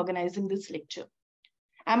during organizing this lecture.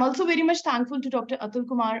 I'm also very much thankful to Dr. Atul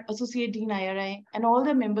Kumar, Associate Dean IRI, and all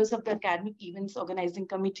the members of the Academic Events Organizing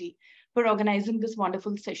Committee for organizing this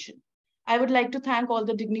wonderful session. I would like to thank all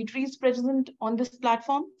the dignitaries present on this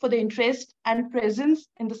platform for their interest and presence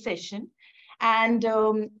in the session. And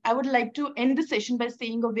I would like to end the session by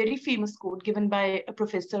saying a very famous quote given by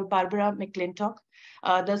Professor Barbara McClintock,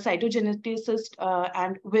 the cytogeneticist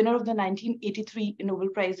and winner of the 1983 Nobel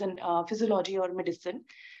Prize in Physiology or Medicine,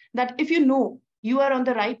 that if you know you are on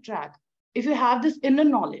the right track, if you have this inner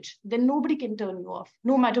knowledge, then nobody can turn you off,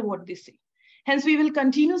 no matter what they say. Hence, we will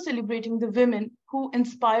continue celebrating the women who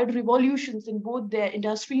inspired revolutions in both their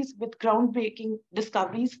industries with groundbreaking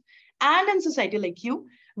discoveries, and in society like you,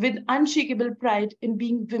 with unshakable pride in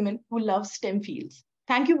being women who love STEM fields.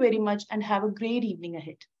 Thank you very much and have a great evening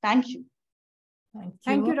ahead. Thank you.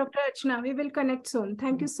 Thank you, Dr. Archana. We will connect soon.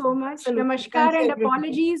 Thank you so much. Absolutely. Namaskar and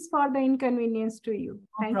apologies for the inconvenience to you.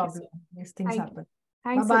 No problem. These things happen.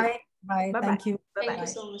 Thanks. Bye-bye. Bye. Bye-bye. Thank you. Thank you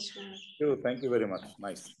so much, ma'am. Thank you very much.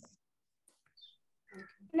 Nice.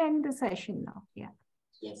 We'll end the session now. Yeah.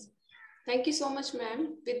 Yes. Thank you so much,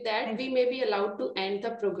 ma'am. With that, we may be allowed to end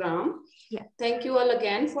the program. Yeah. Thank you all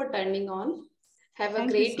again for turning on. Have a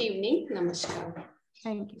great evening. Namaskar.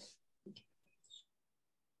 Thank you.